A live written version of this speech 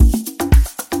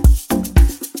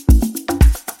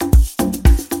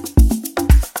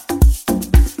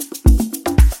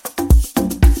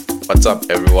What's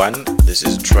up, everyone? This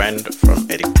is Trend from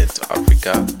Addicted to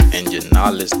Africa, and you're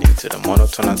now listening to the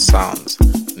monotonous sounds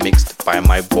mixed by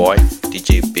my boy,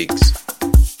 djbiggz.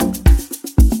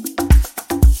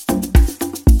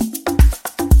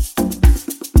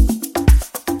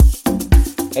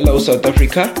 Hello South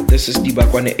Africa, this is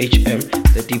Dibakwane HM,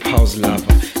 the Deep House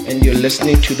Lover, and you're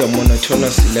listening to the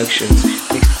monotonous selections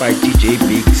mixed by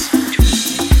djbiggz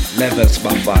to Levels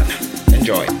Bafana.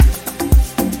 Enjoy.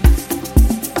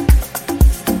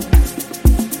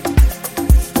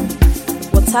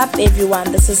 What's up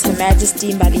everyone, this is Her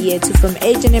Majesty Mbadietu from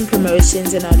H&M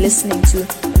Promotions, and are listening to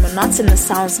the monotonous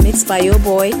sounds mixed by your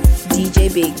boy,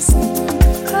 djbiggz.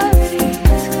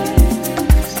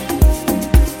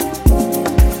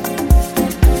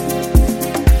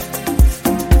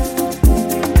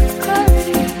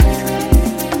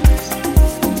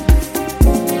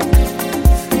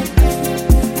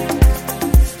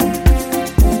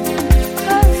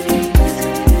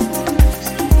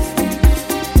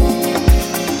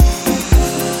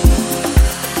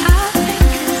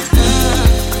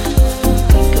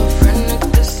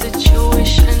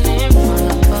 Situation in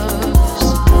front of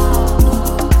us.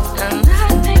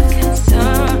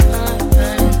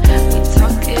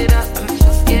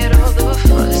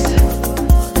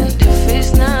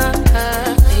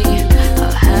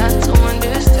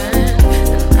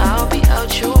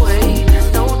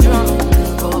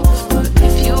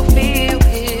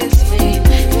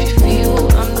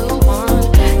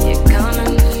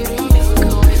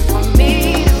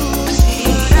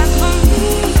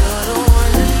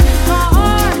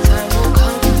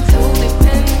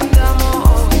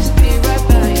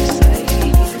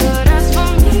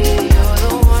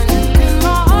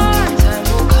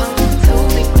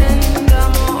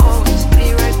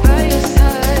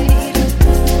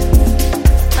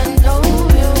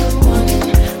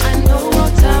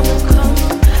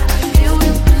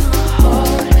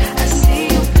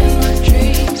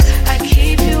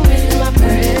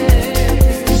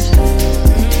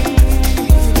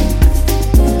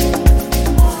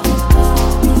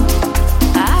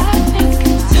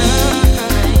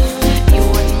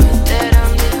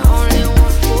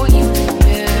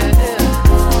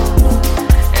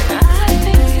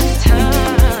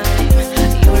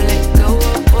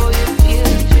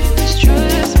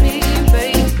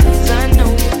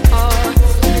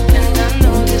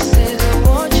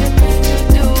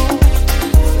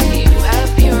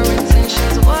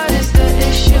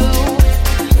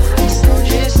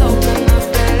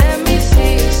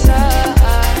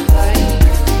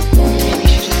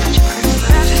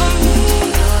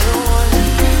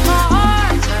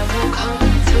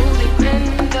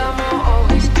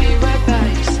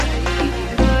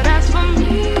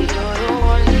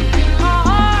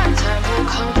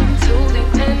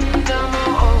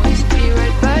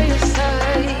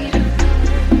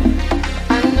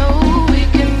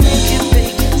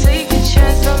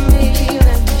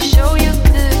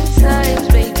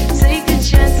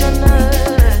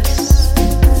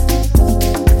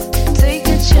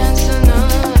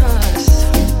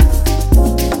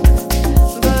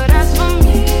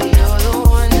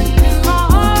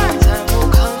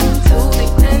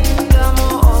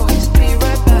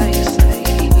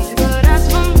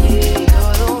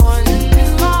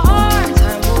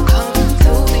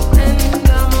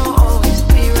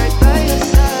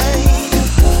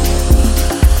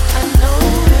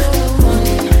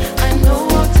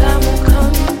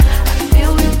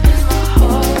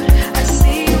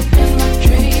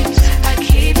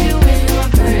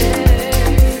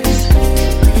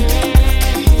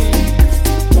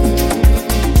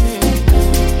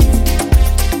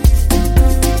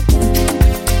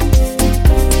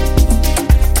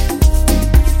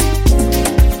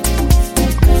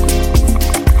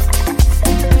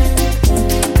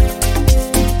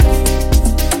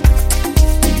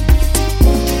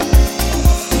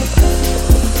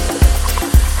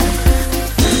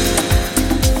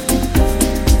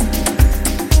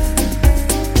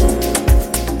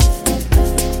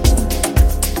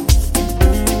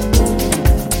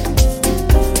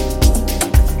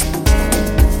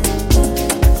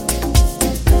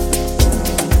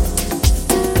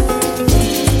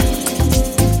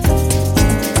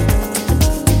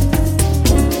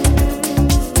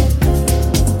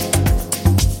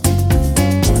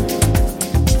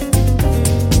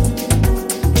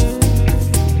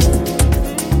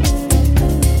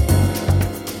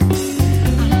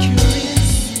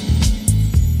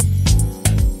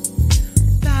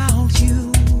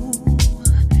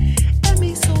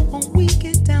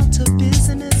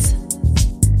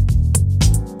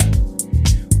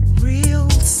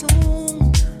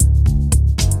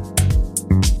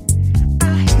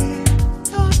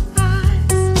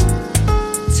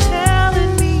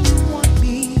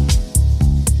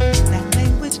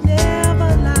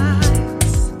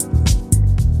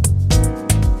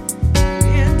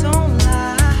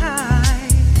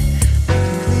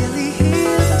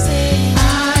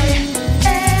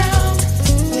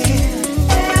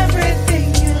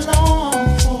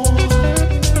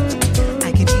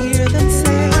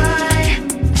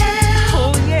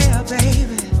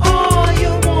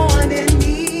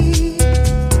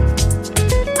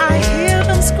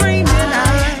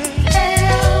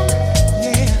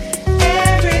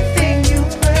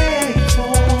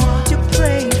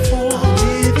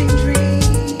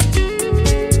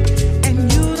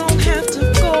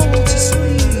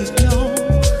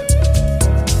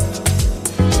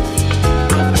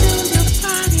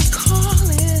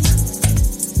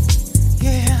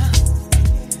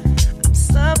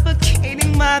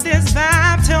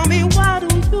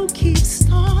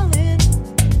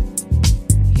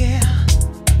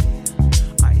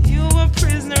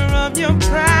 your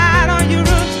pride, on your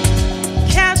root,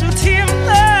 casualty of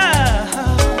love.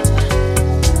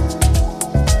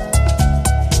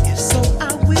 If so,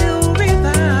 I will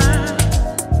revive,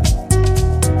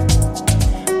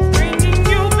 bringing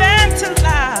you back to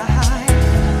life.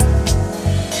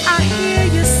 I hear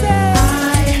you say,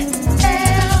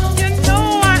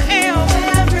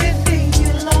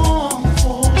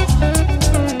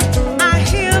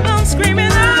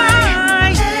 screaming,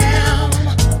 I am,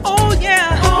 oh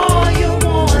yeah, all you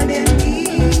want.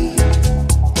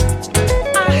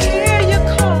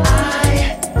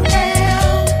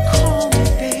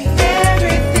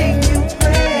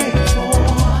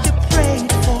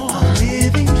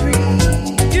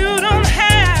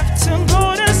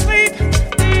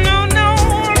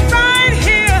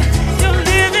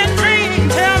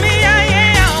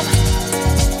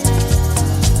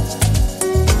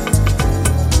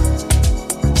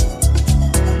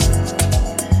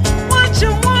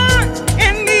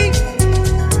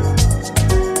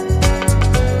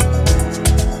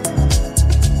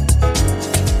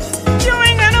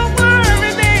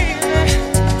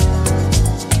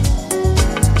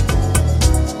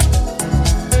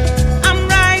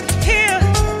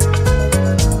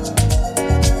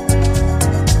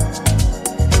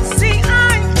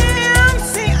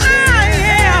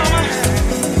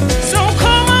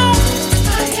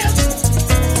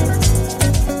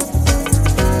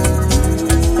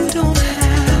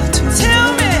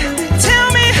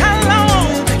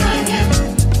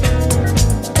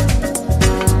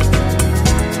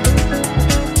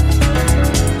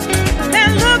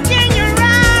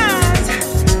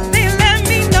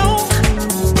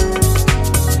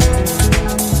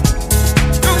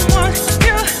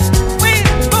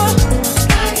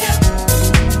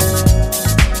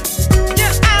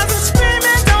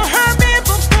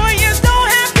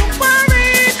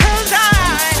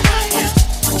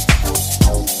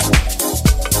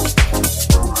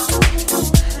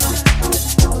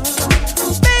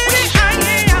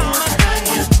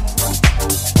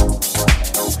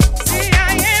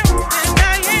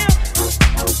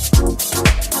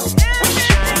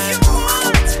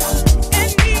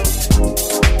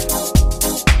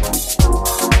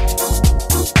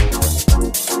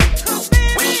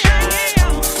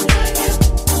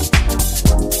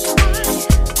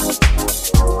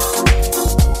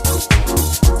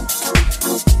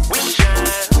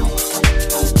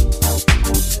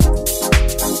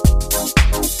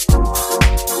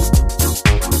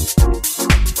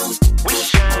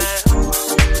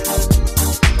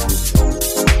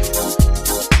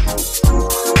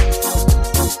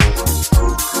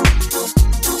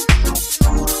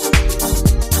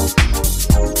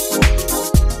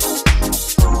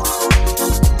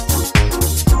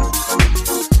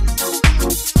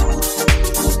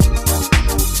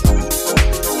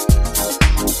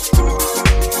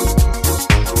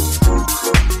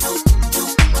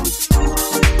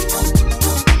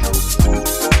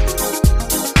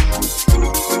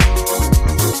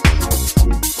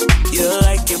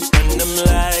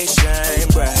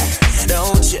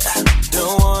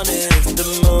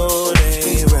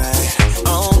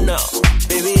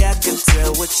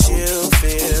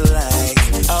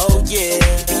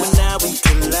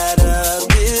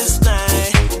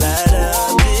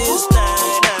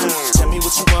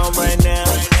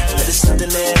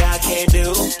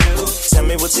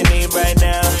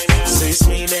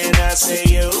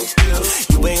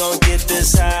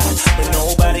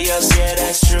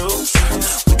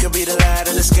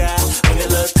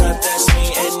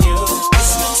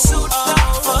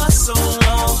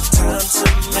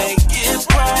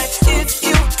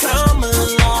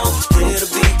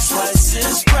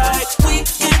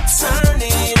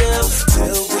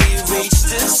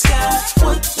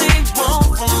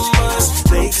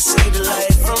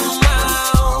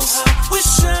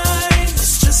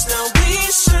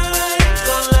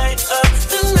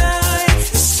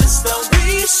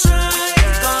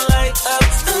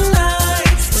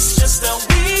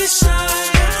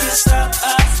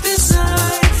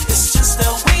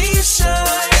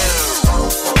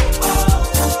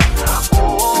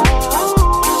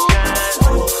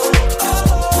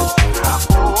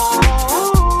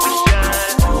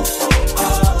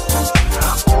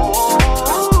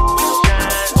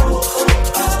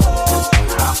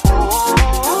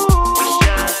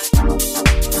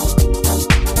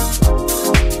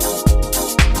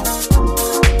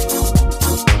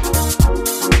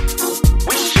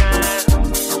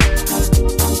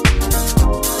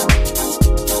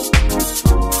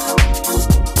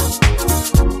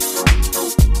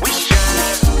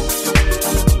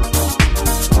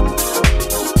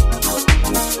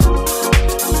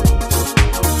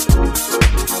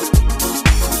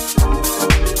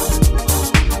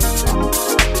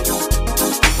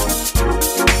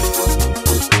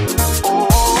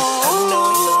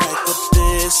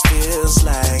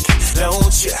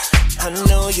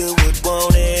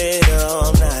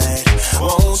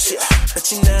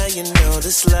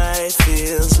 this life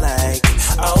feels like.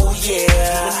 Oh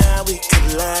yeah, and now we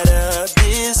can light up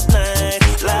this night.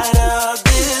 Light up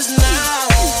this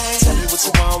night. Tell me what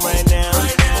you want right now.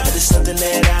 There's something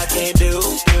that I can't do.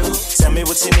 Tell me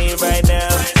what you need right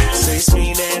now. Say it's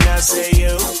me, then I say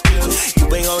you. You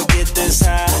ain't gonna get this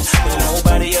high with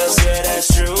nobody else, yeah,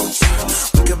 that's true.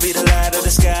 We could be the light of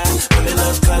the sky. When the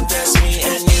love club, that's me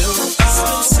and you. It's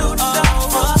been too dark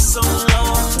for so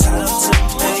long. Time to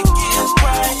make it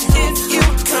right. If you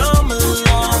come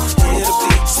along, it'll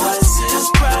be twice as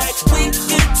bright. We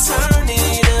can turn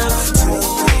it up till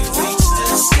we reach the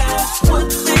sky. What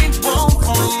they want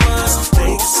from us,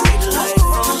 they can see the light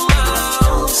from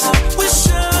miles. We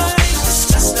shine, it's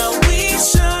just how we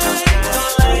shine.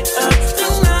 Gonna light up the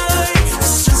night.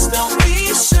 It's just how we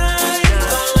shine.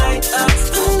 Gonna light up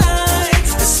the night.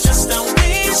 It's just how we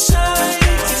shine.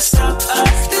 Can't stop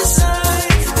our design.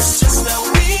 It's just how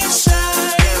we shine.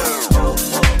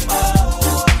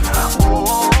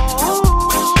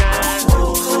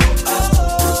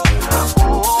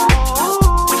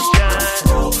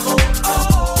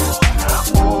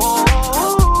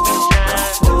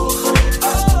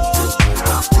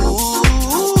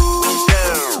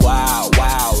 Wow,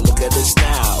 wow, look at us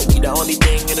now. We the only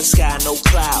thing in the sky, no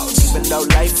clouds. Even though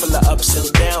life full of ups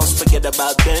and downs, forget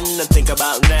about then and think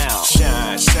about now.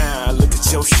 Shine, shine, look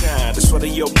at your shine. The sweat of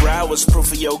your brow is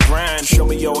proof of your grind. Show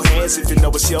me your hands if you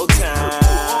know it's your time.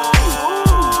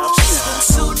 It's been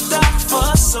too dark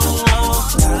for so long.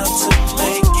 Time to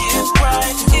make it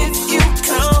right. If you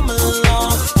come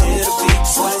along, it'll be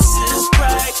twice as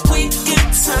bright. We can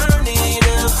turn it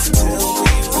up till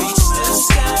we reach the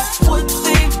sky. What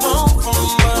they want from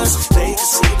us, they can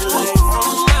see the light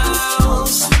from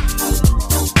miles.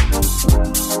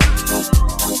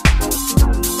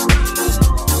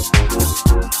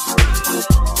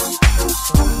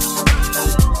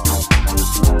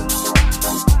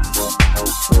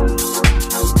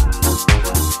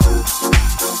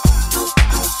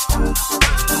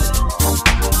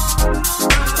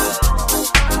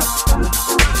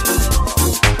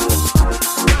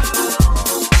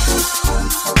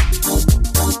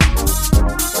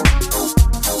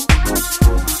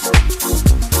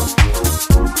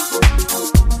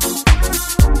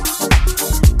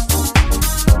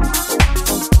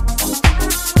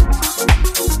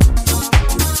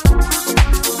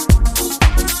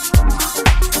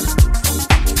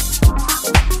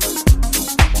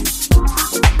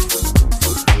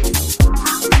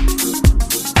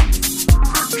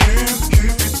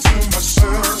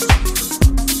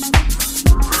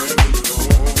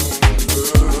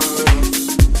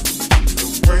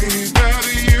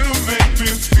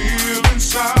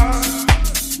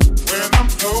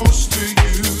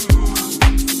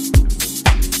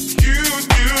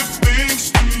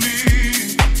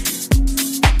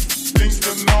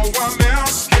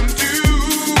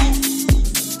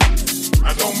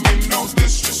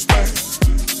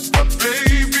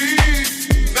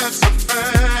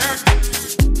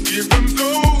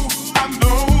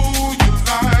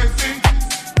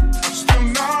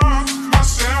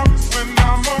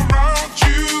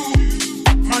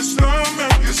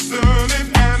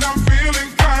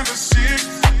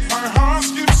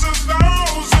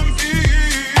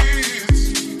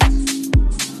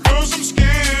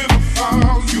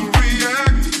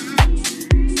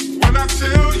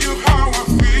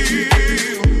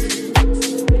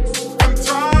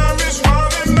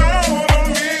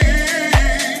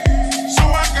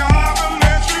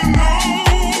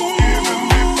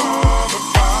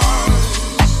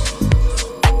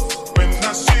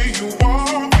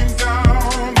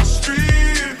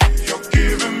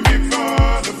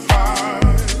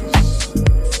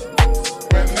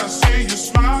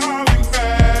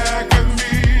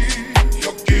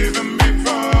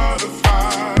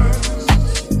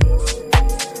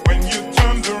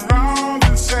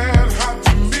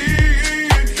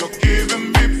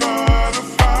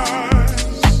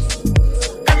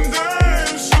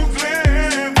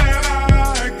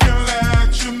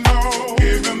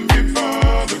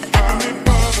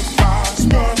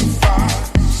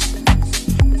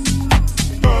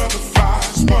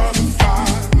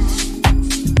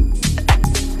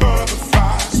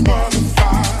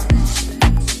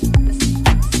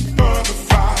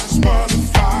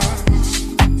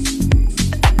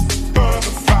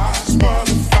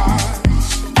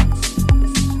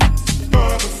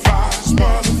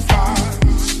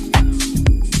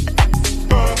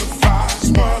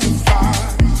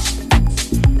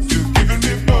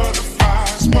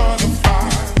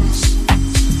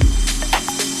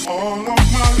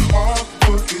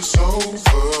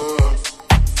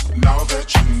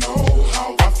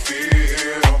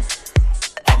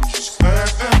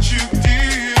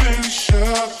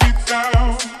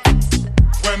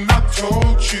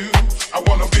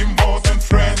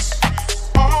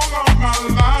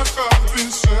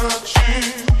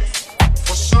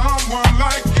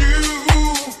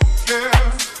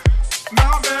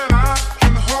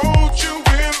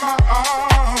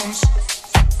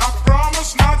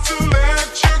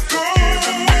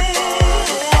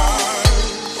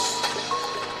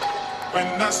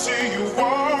 When I see you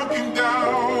walking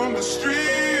down the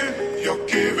street, you're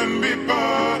giving me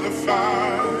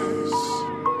butterflies.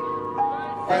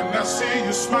 When I see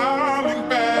you smiling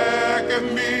back at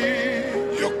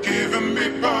me, you're giving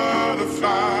me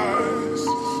butterflies.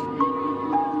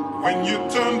 When you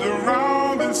turned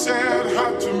around and said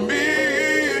hi to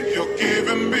me, you're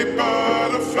giving me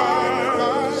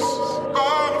butterflies.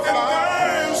 And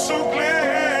I'm so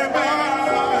glad that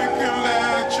I can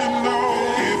let you know,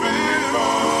 giving me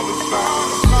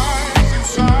butterflies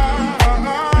inside.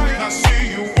 When I see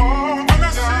you walking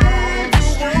down the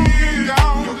street,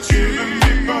 you're giving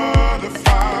me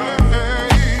butterflies.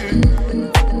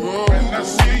 When I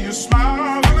see you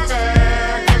smiling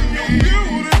back at me,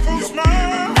 beautiful smile.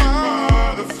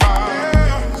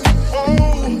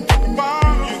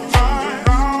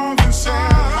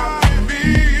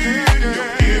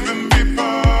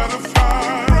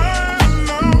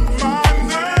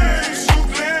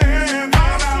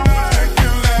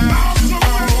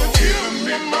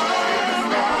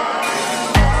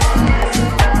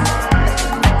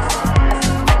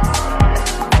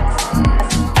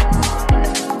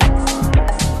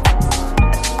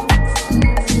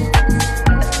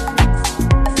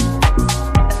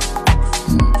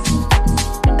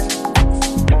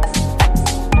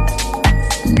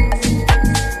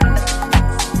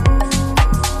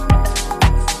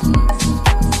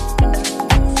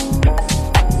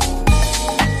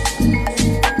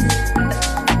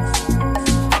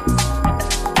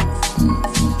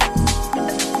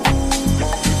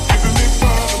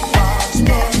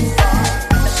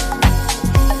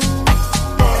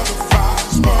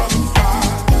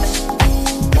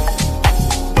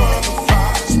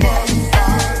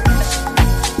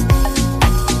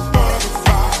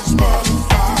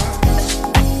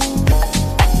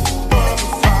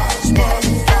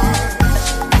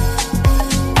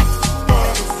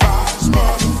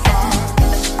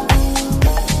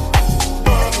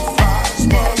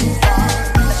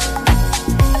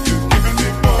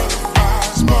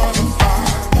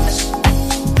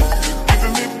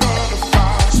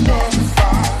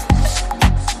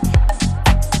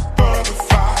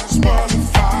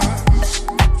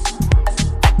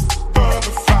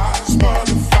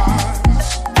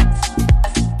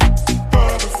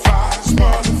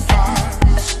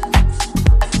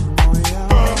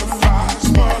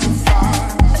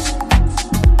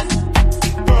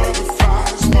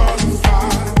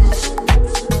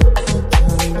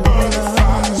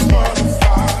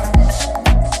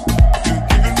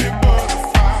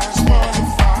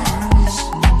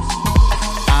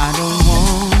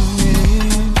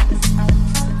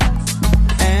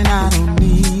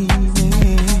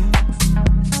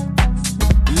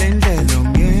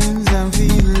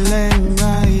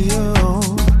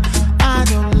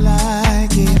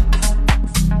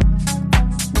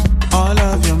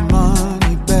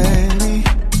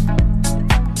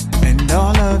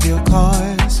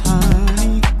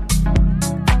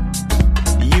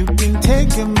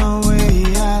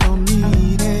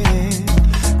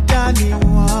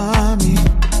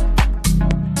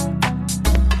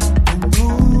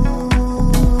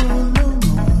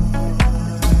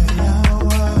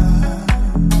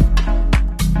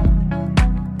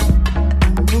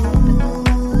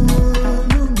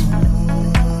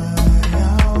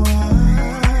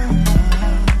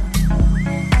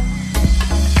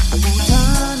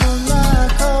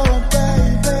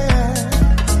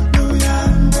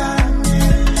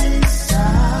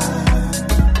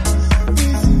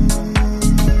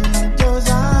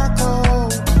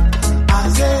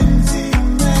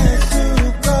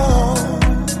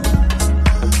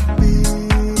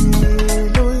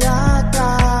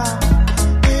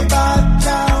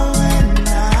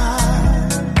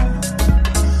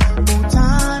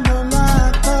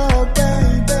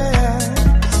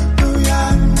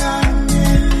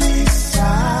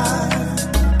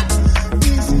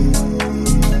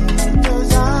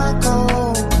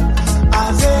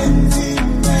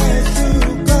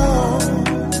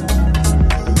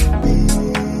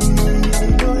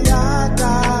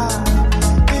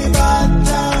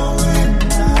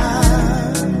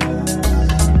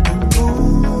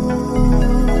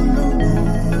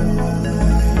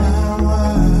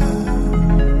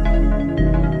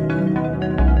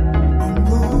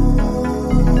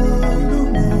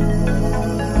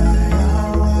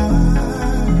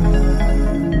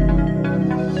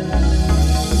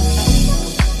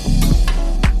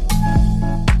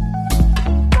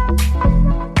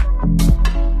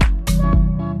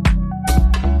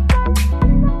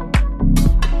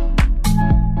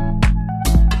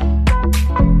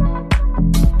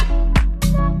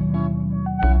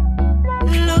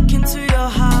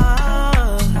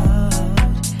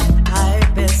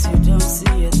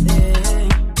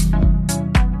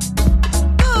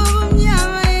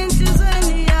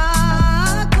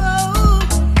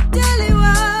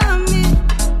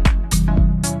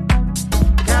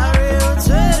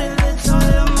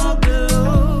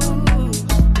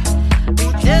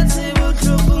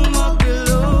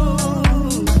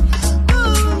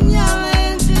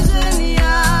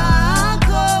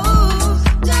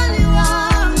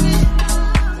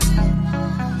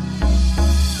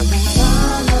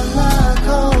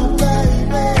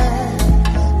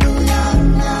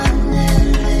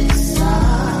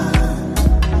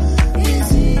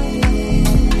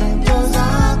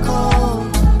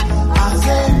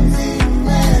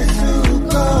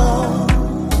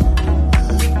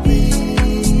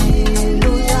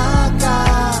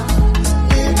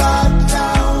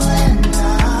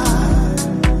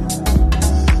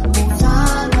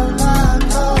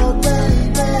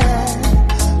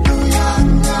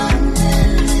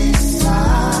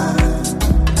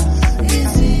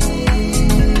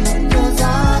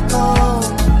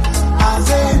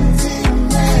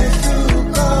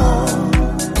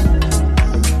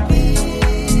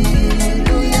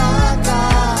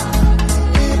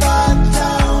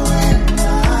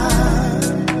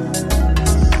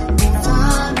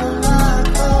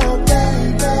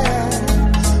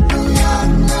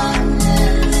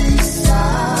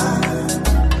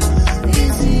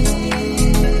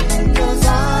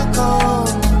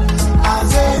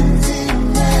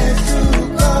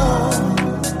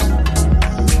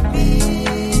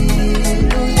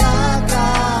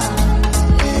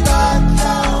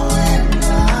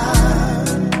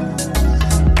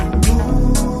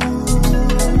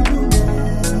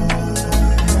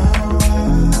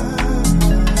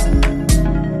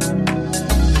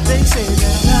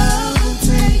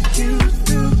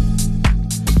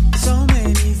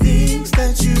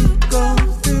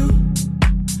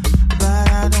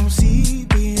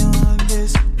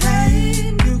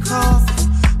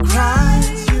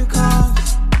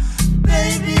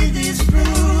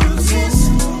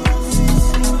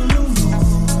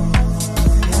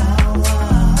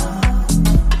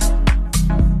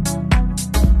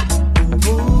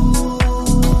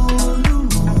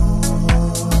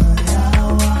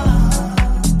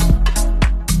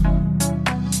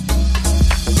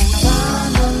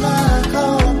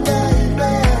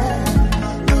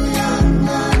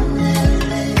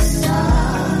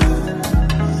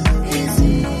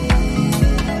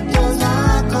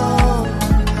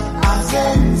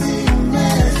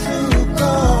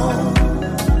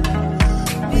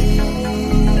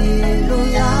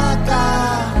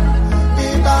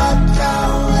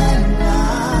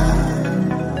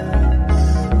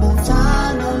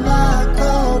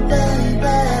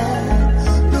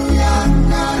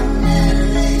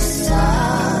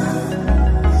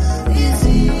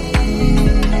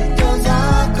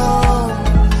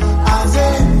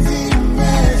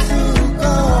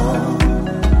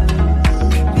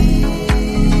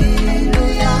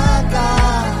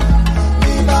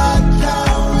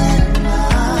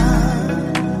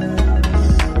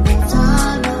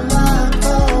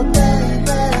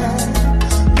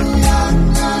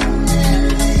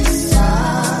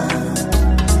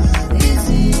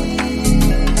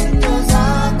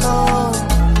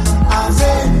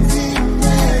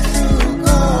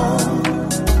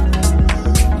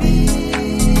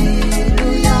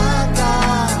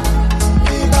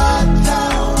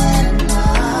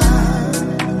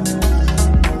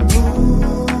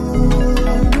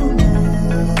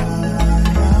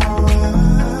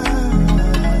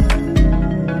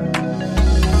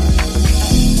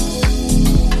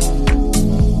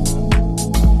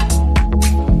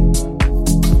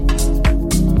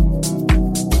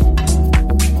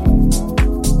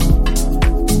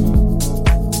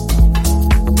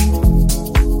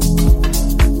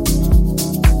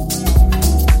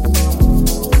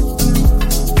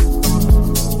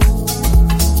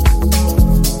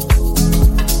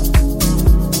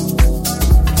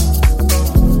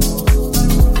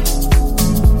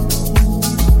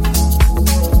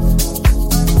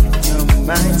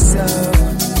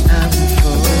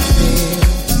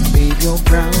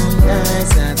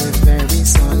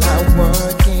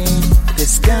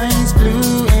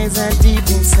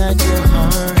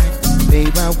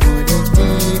 wanna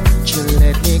deep, you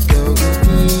let me go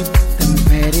deep, then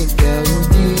let it go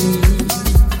deep.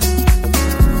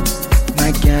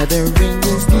 My gathering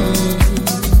is deep,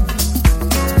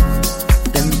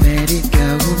 then let it go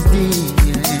deep.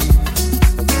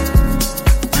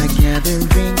 My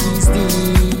gathering is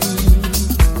deep.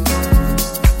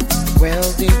 Well,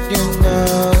 did you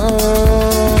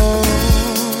know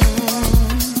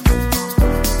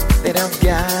that I've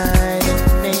got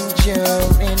an angel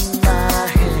in my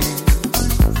hand?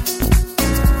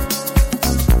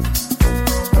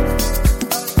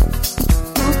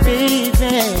 Oh,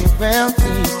 baby, well,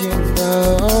 did you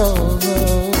know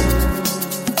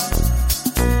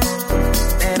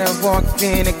that I walked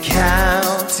in a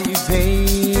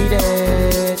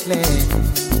cultivated land?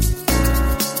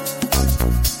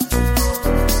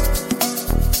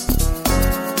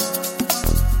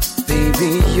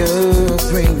 Baby, you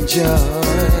bring joy.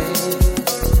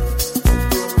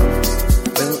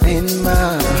 Well, in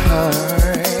my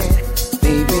heart,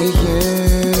 baby, you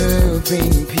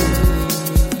bring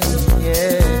peace,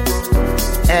 yeah.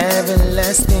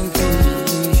 Everlasting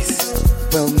peace.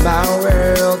 Well, my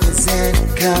world is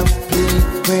incomplete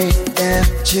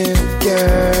without you,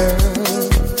 girl.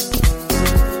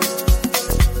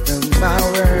 Well, my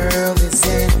world is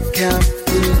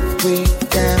incomplete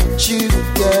without you,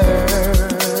 girl.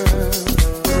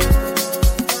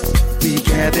 We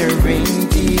gathering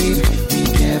deep, we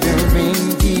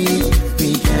gathering deep, we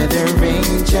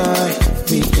gathering joy,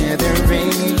 we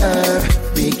gathering love,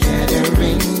 we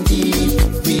gathering deep,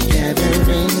 we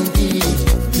gathering deep,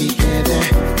 we gathering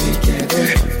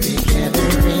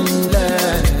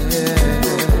love.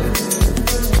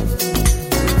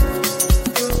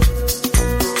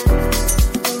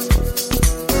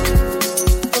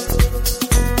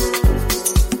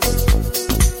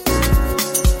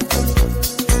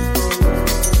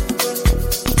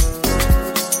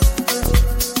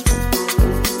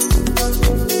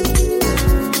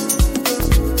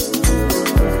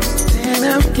 And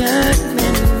I've got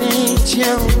an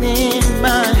angel in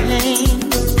my hand.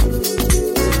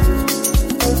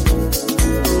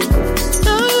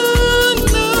 Oh,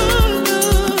 no, no,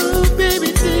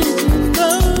 baby, did you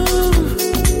know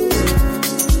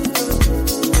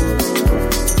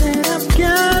that I've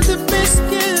got the best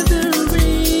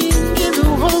gathering in the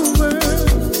whole world?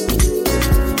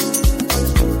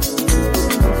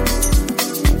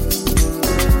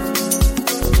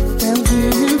 Well,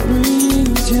 you bring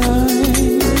joy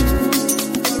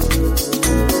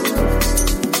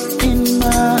in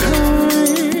my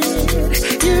heart.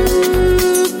 You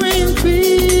bring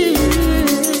peace,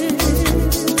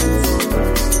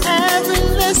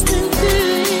 everlasting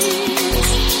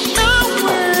peace. My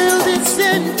world is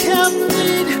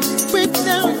incomplete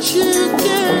without you,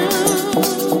 girl.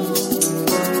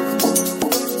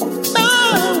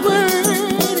 My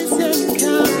world is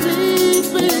incomplete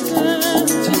without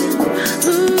you,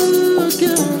 ooh,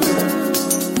 girl.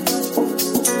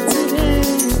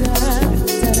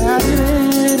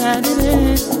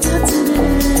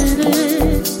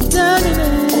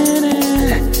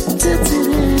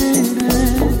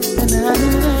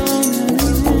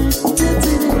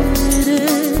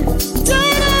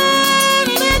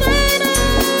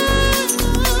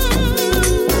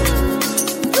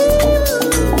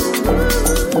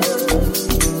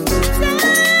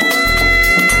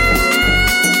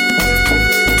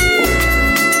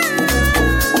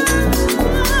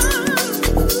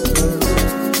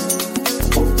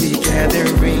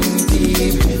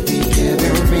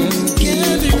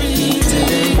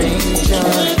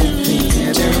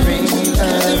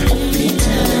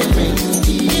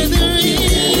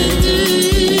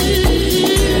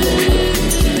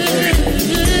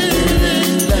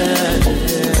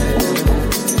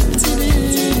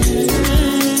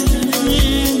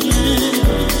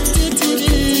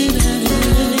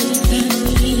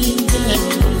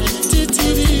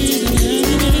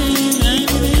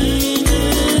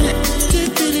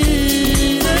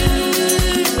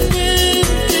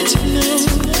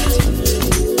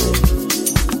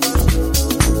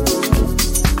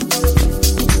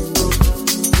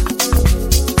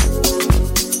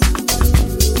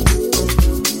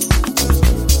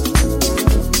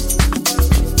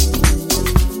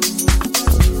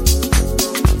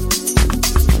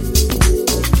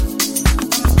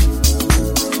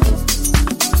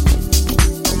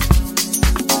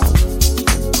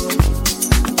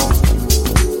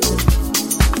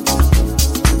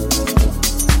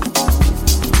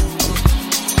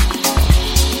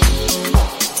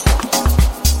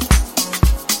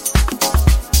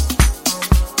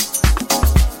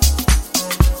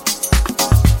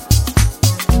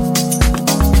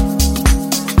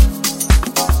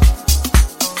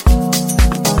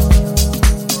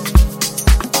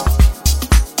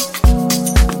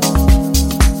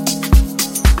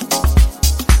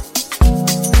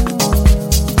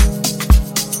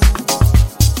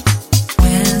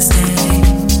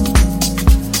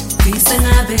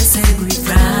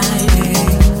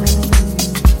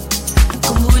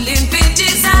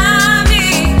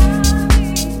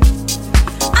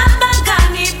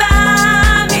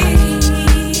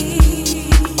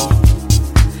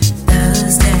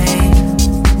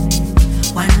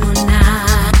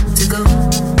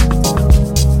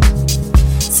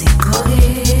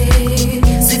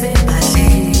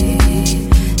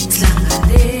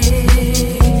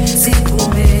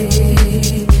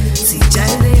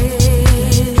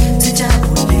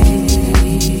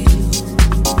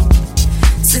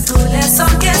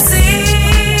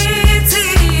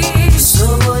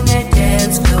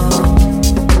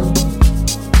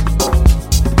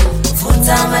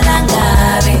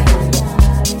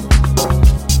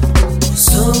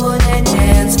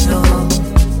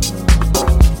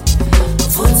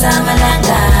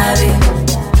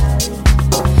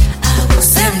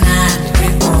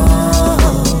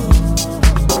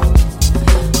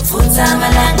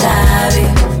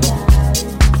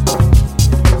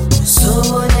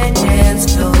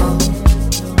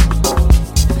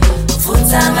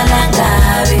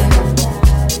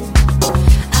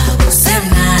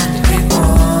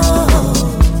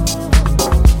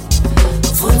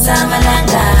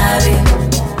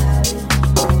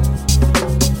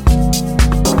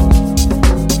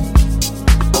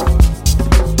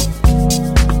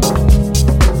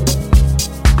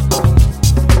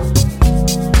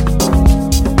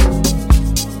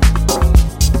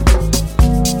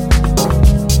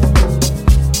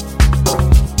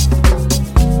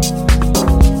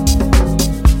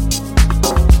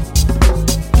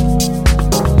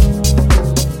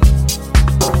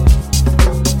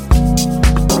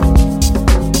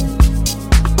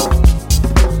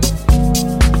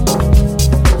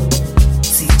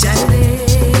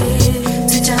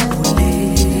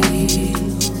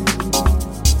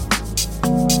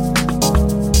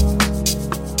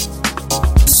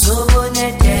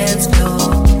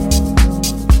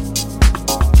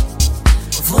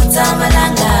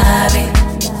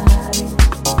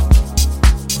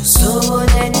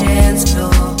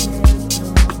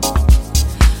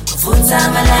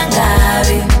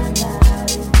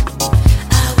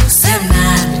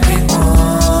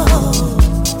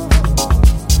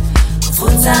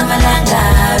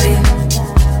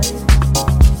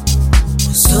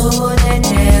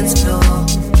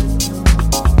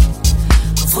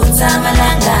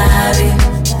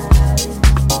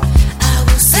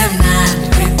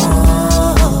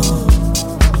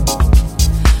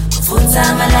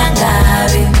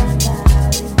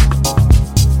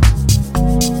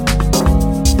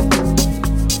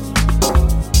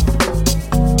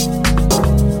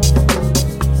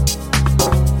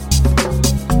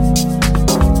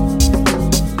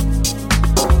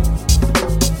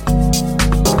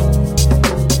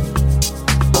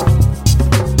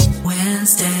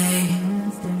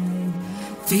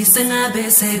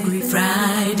 every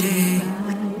Friday.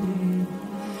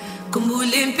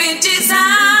 Kumbula impinti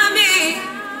zami,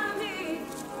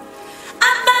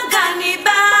 abangani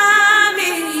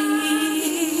bami.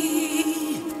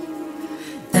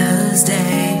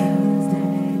 Thursday,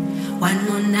 one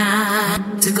more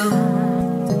night to go.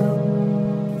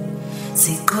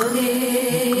 Sikhoke,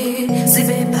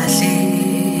 sibe bahle,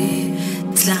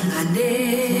 hlangane,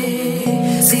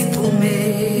 siphume,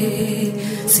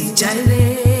 sijayive,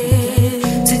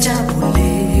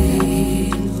 sijabule.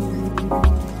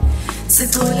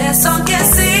 Sithule sonke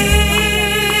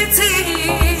sithi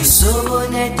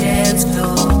usubone dance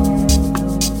floor.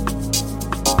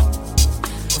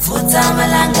 Vutha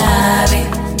malangabi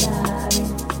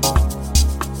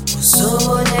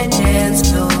usubone dance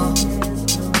floor.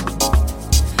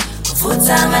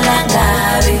 Vutha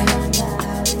malangabi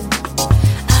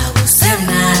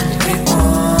akusemnandi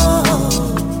before.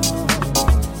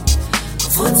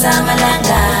 Vutha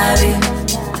malangabi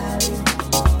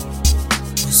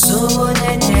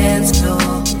usubone dance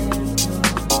floor.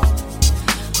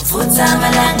 Vutha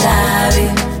malangabi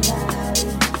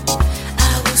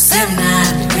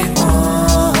akusemnandi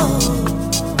before.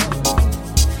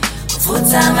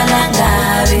 Vutha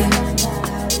malangabi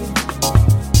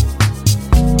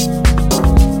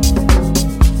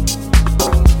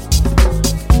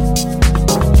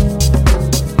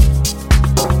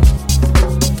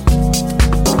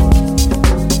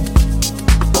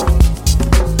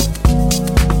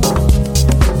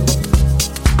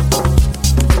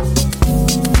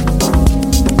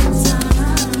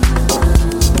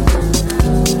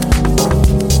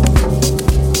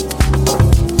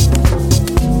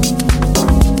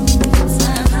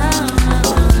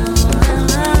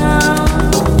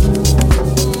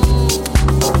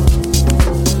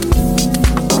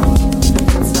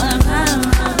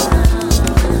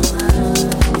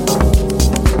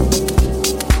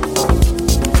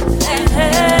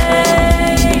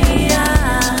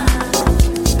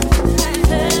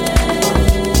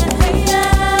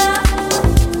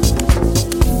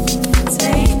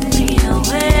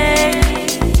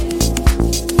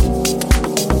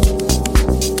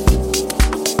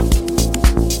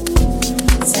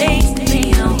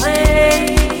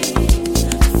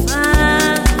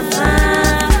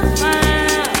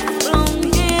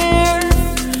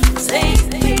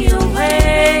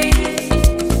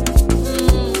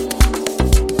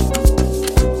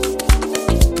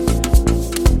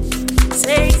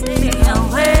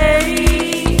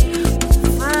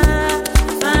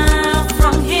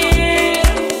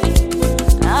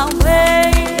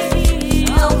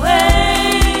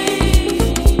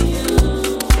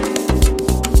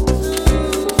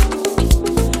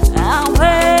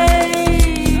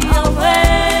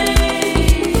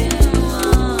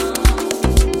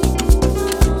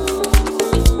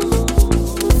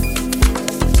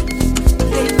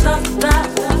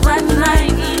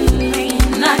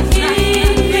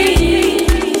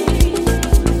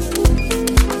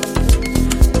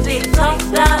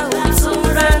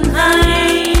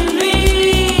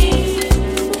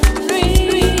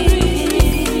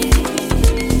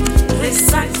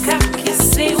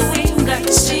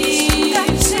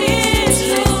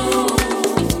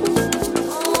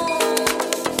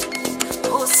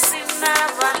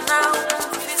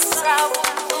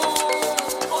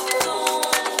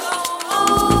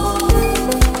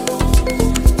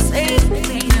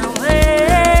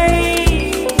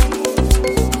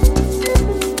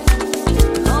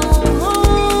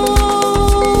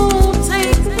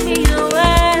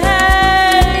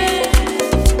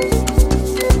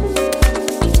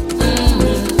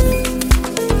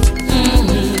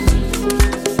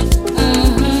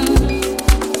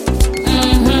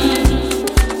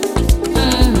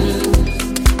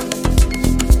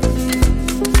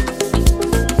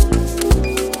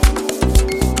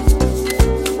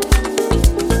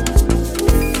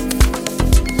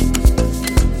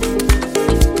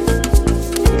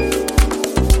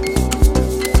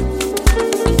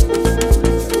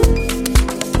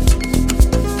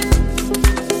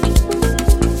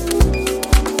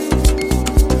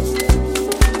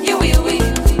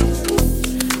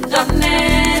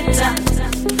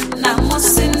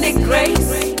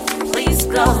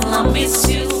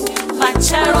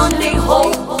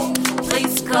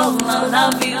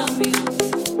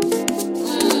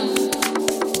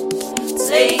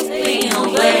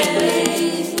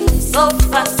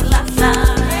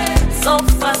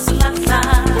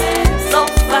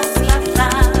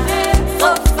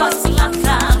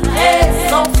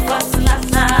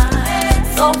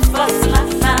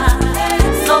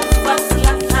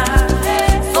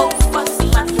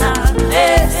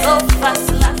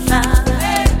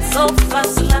so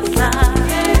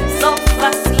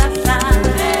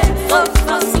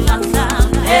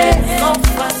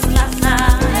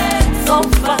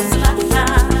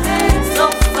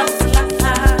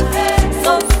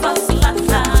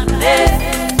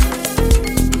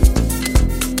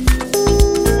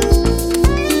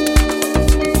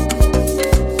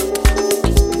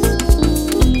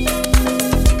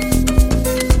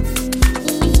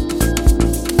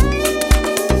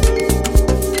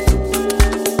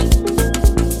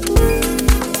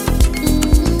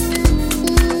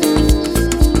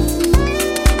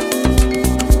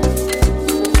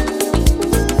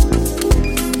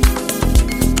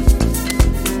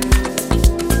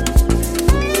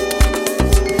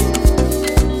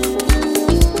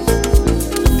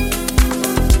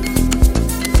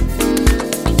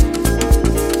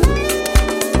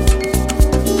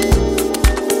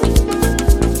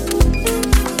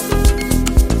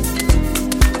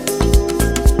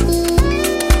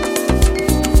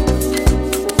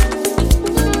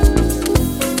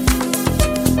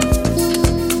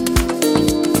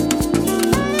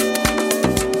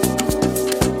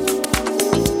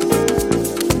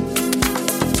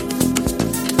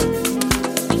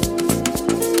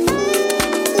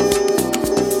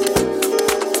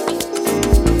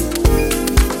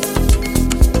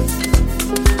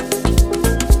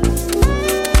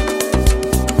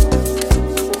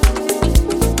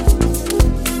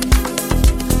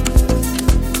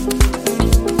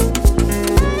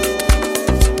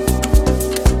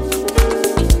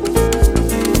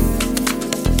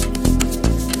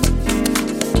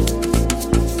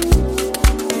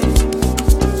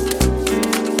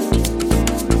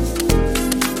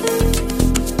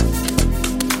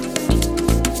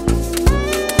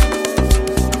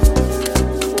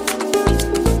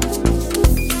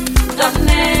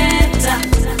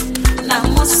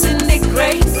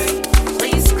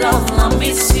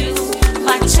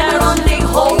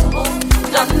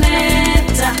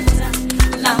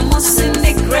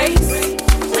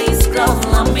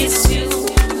miss you.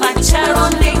 My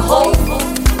child only hope,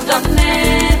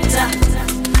 Donetta.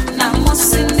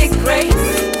 Namus in the grave.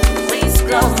 Please,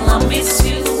 girl, I miss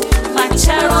you. My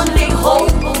child only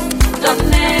hope,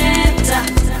 Donetta.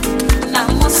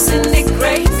 Namus in the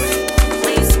grave.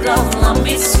 Please, girl, I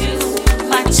miss you.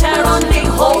 My child only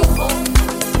hope.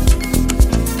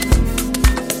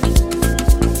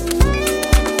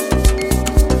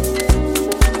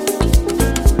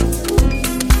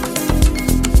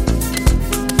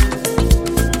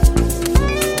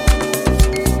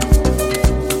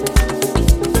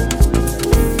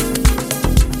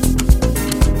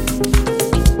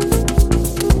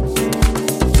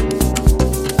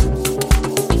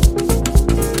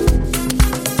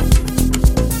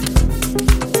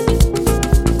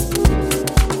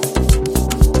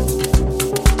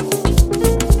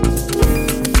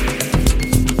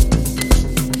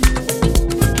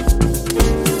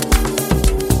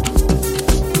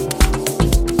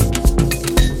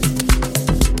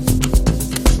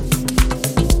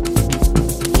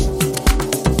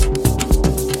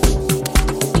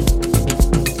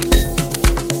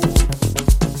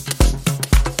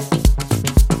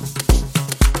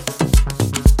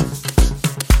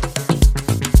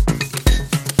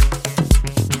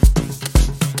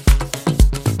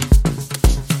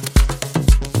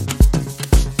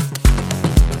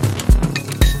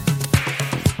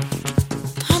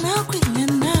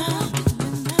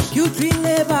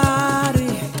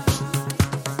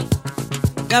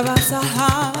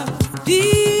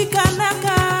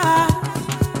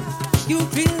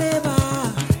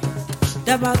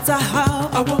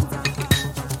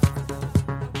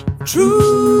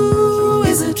 True,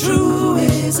 is it true,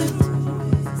 is it?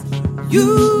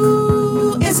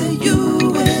 You, is it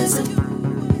you, is it?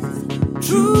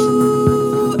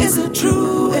 True, is it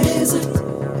true, is it?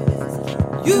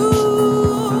 You,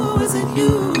 is it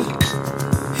you?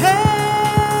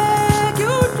 Hey,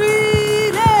 you'd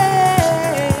really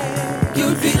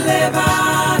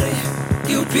bad,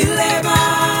 you'd really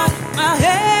bad. My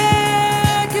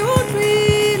head, you'd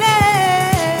really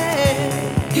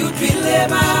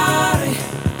bad,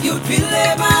 you'd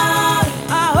really bad.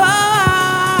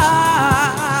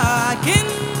 Get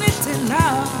it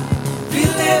now,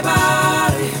 really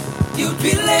bad, you'd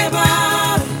really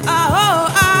bad.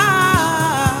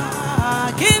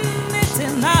 Get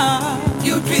it now,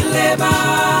 you'd really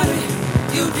bad,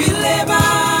 you'd really bad.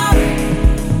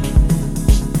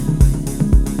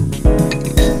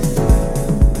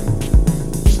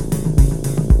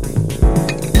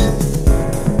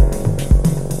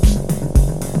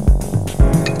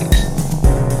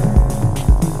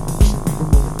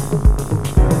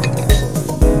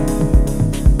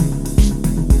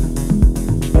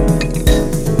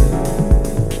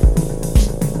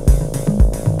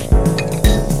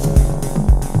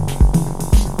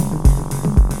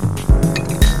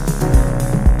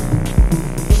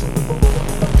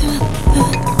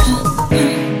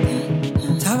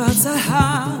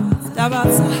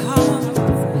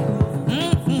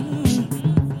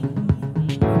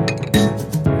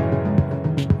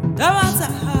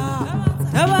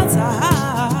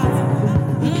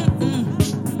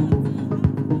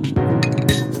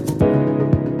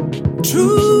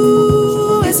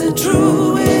 True, is it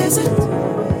true, is it?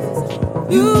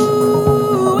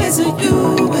 You, is it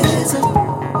you, is it?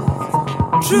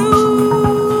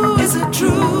 True, is it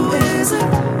true, is it?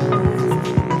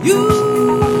 You,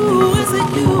 is it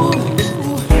you?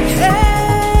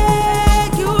 Hey,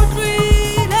 you'd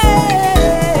really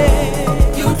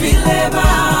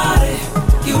bad,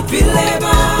 you'd really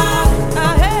bad.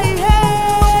 Hey,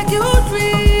 you'd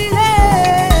really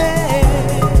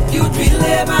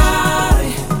bad,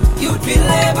 you'd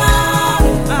really bad.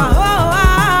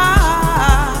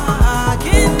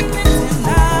 Give me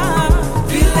now,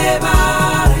 really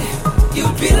bad,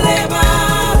 you'd really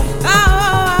bad.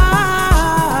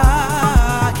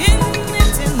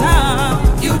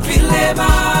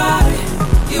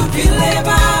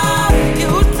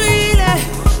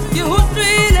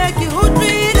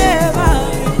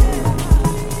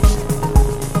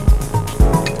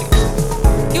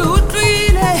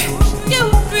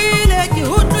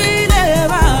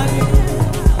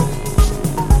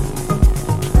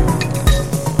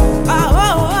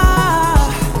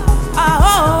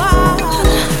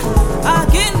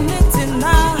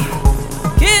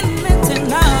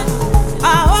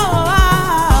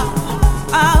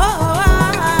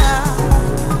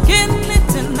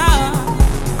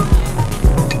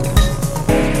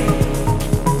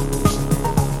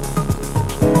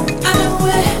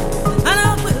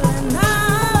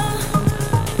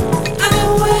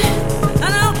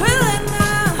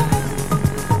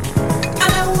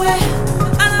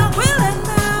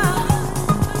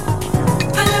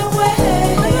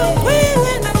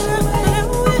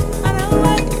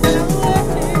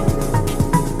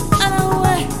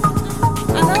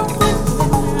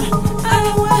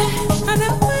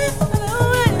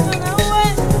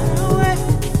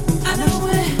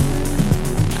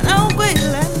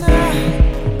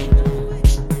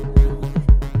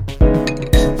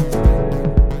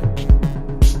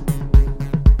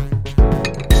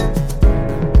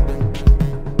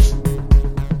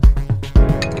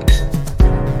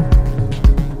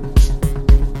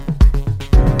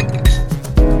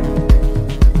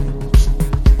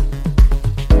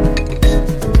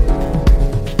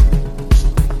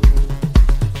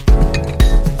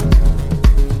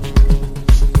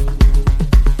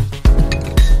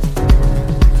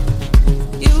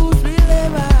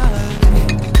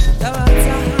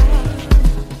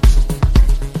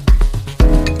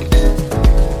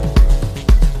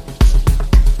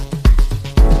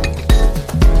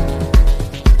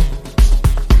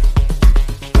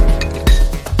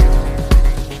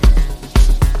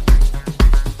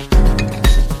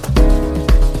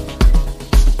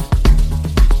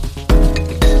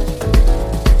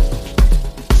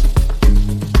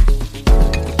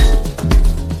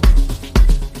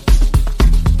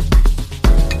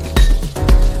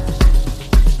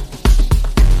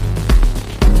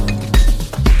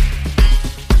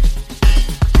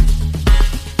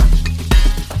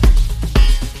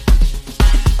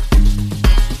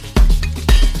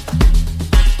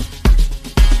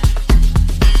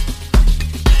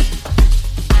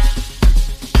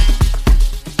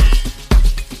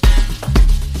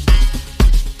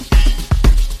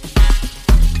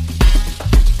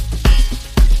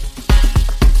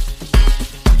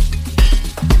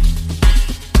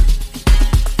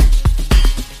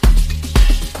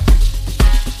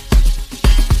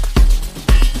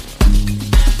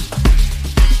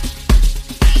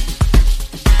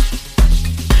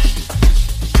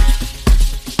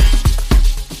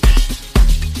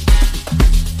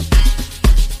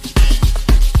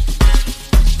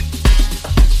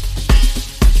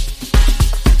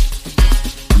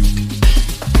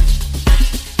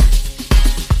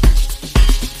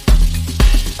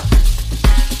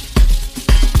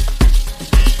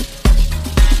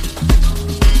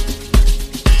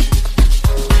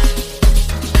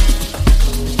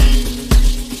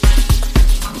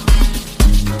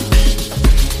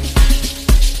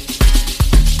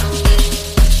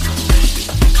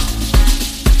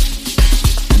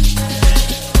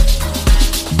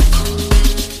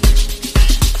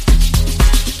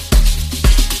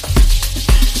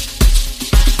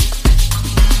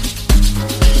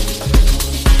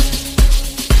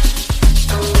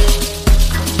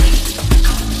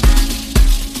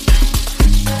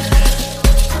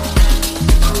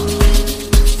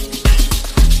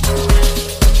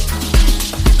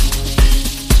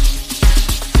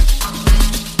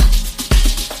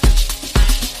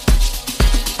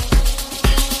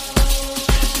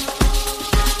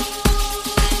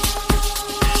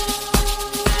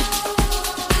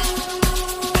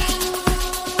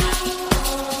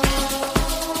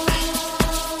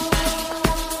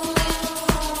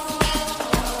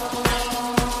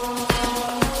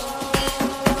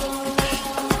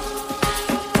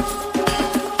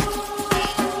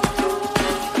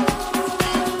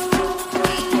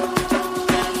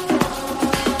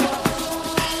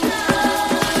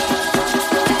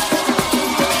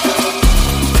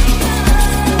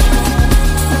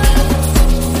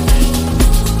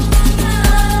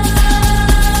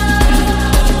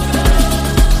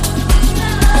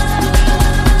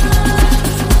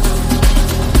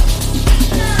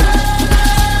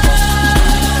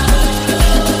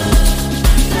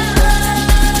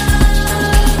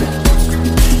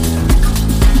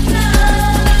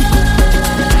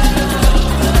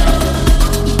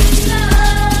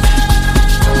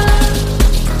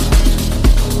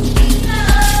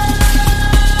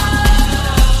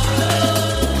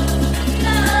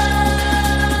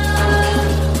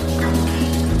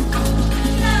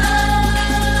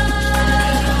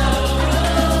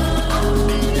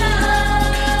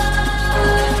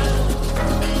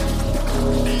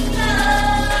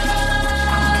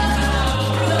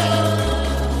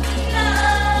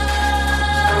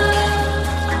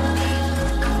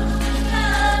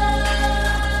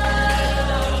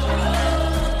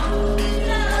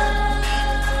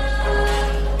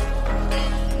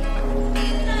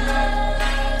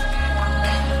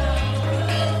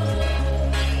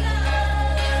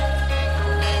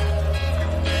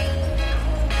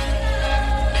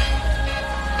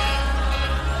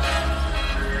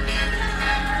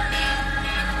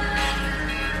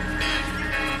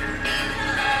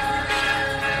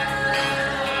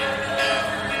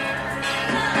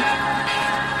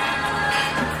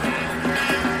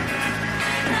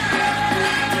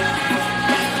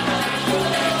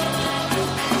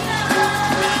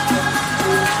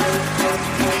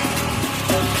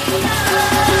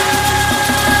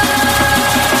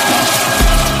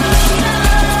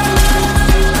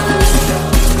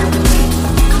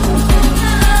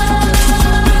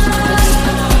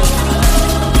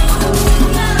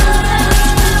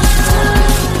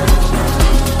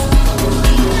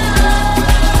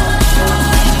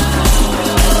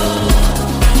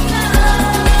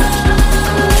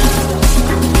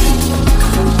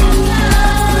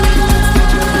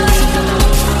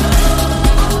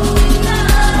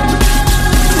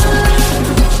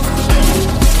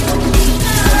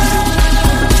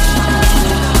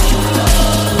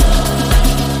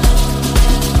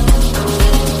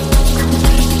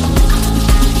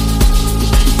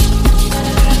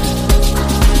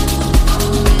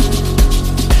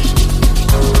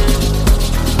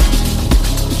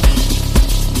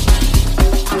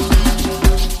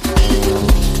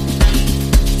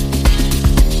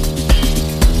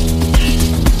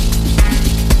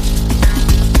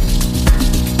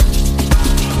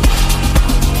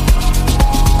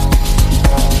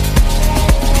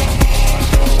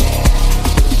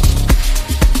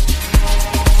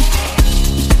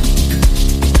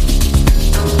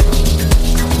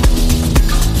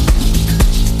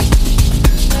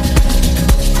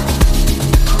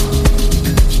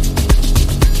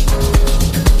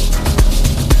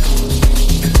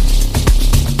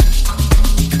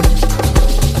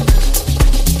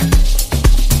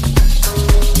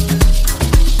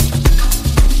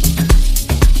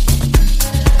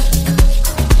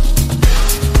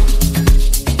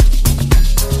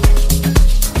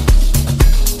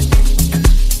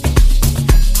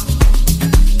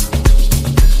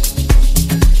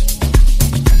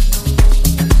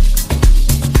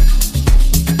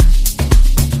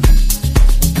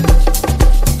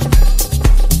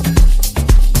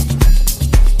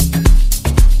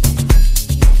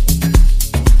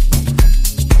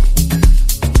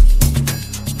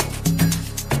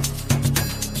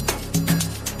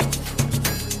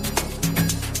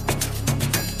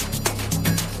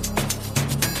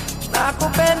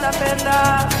 nakupenda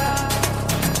penda.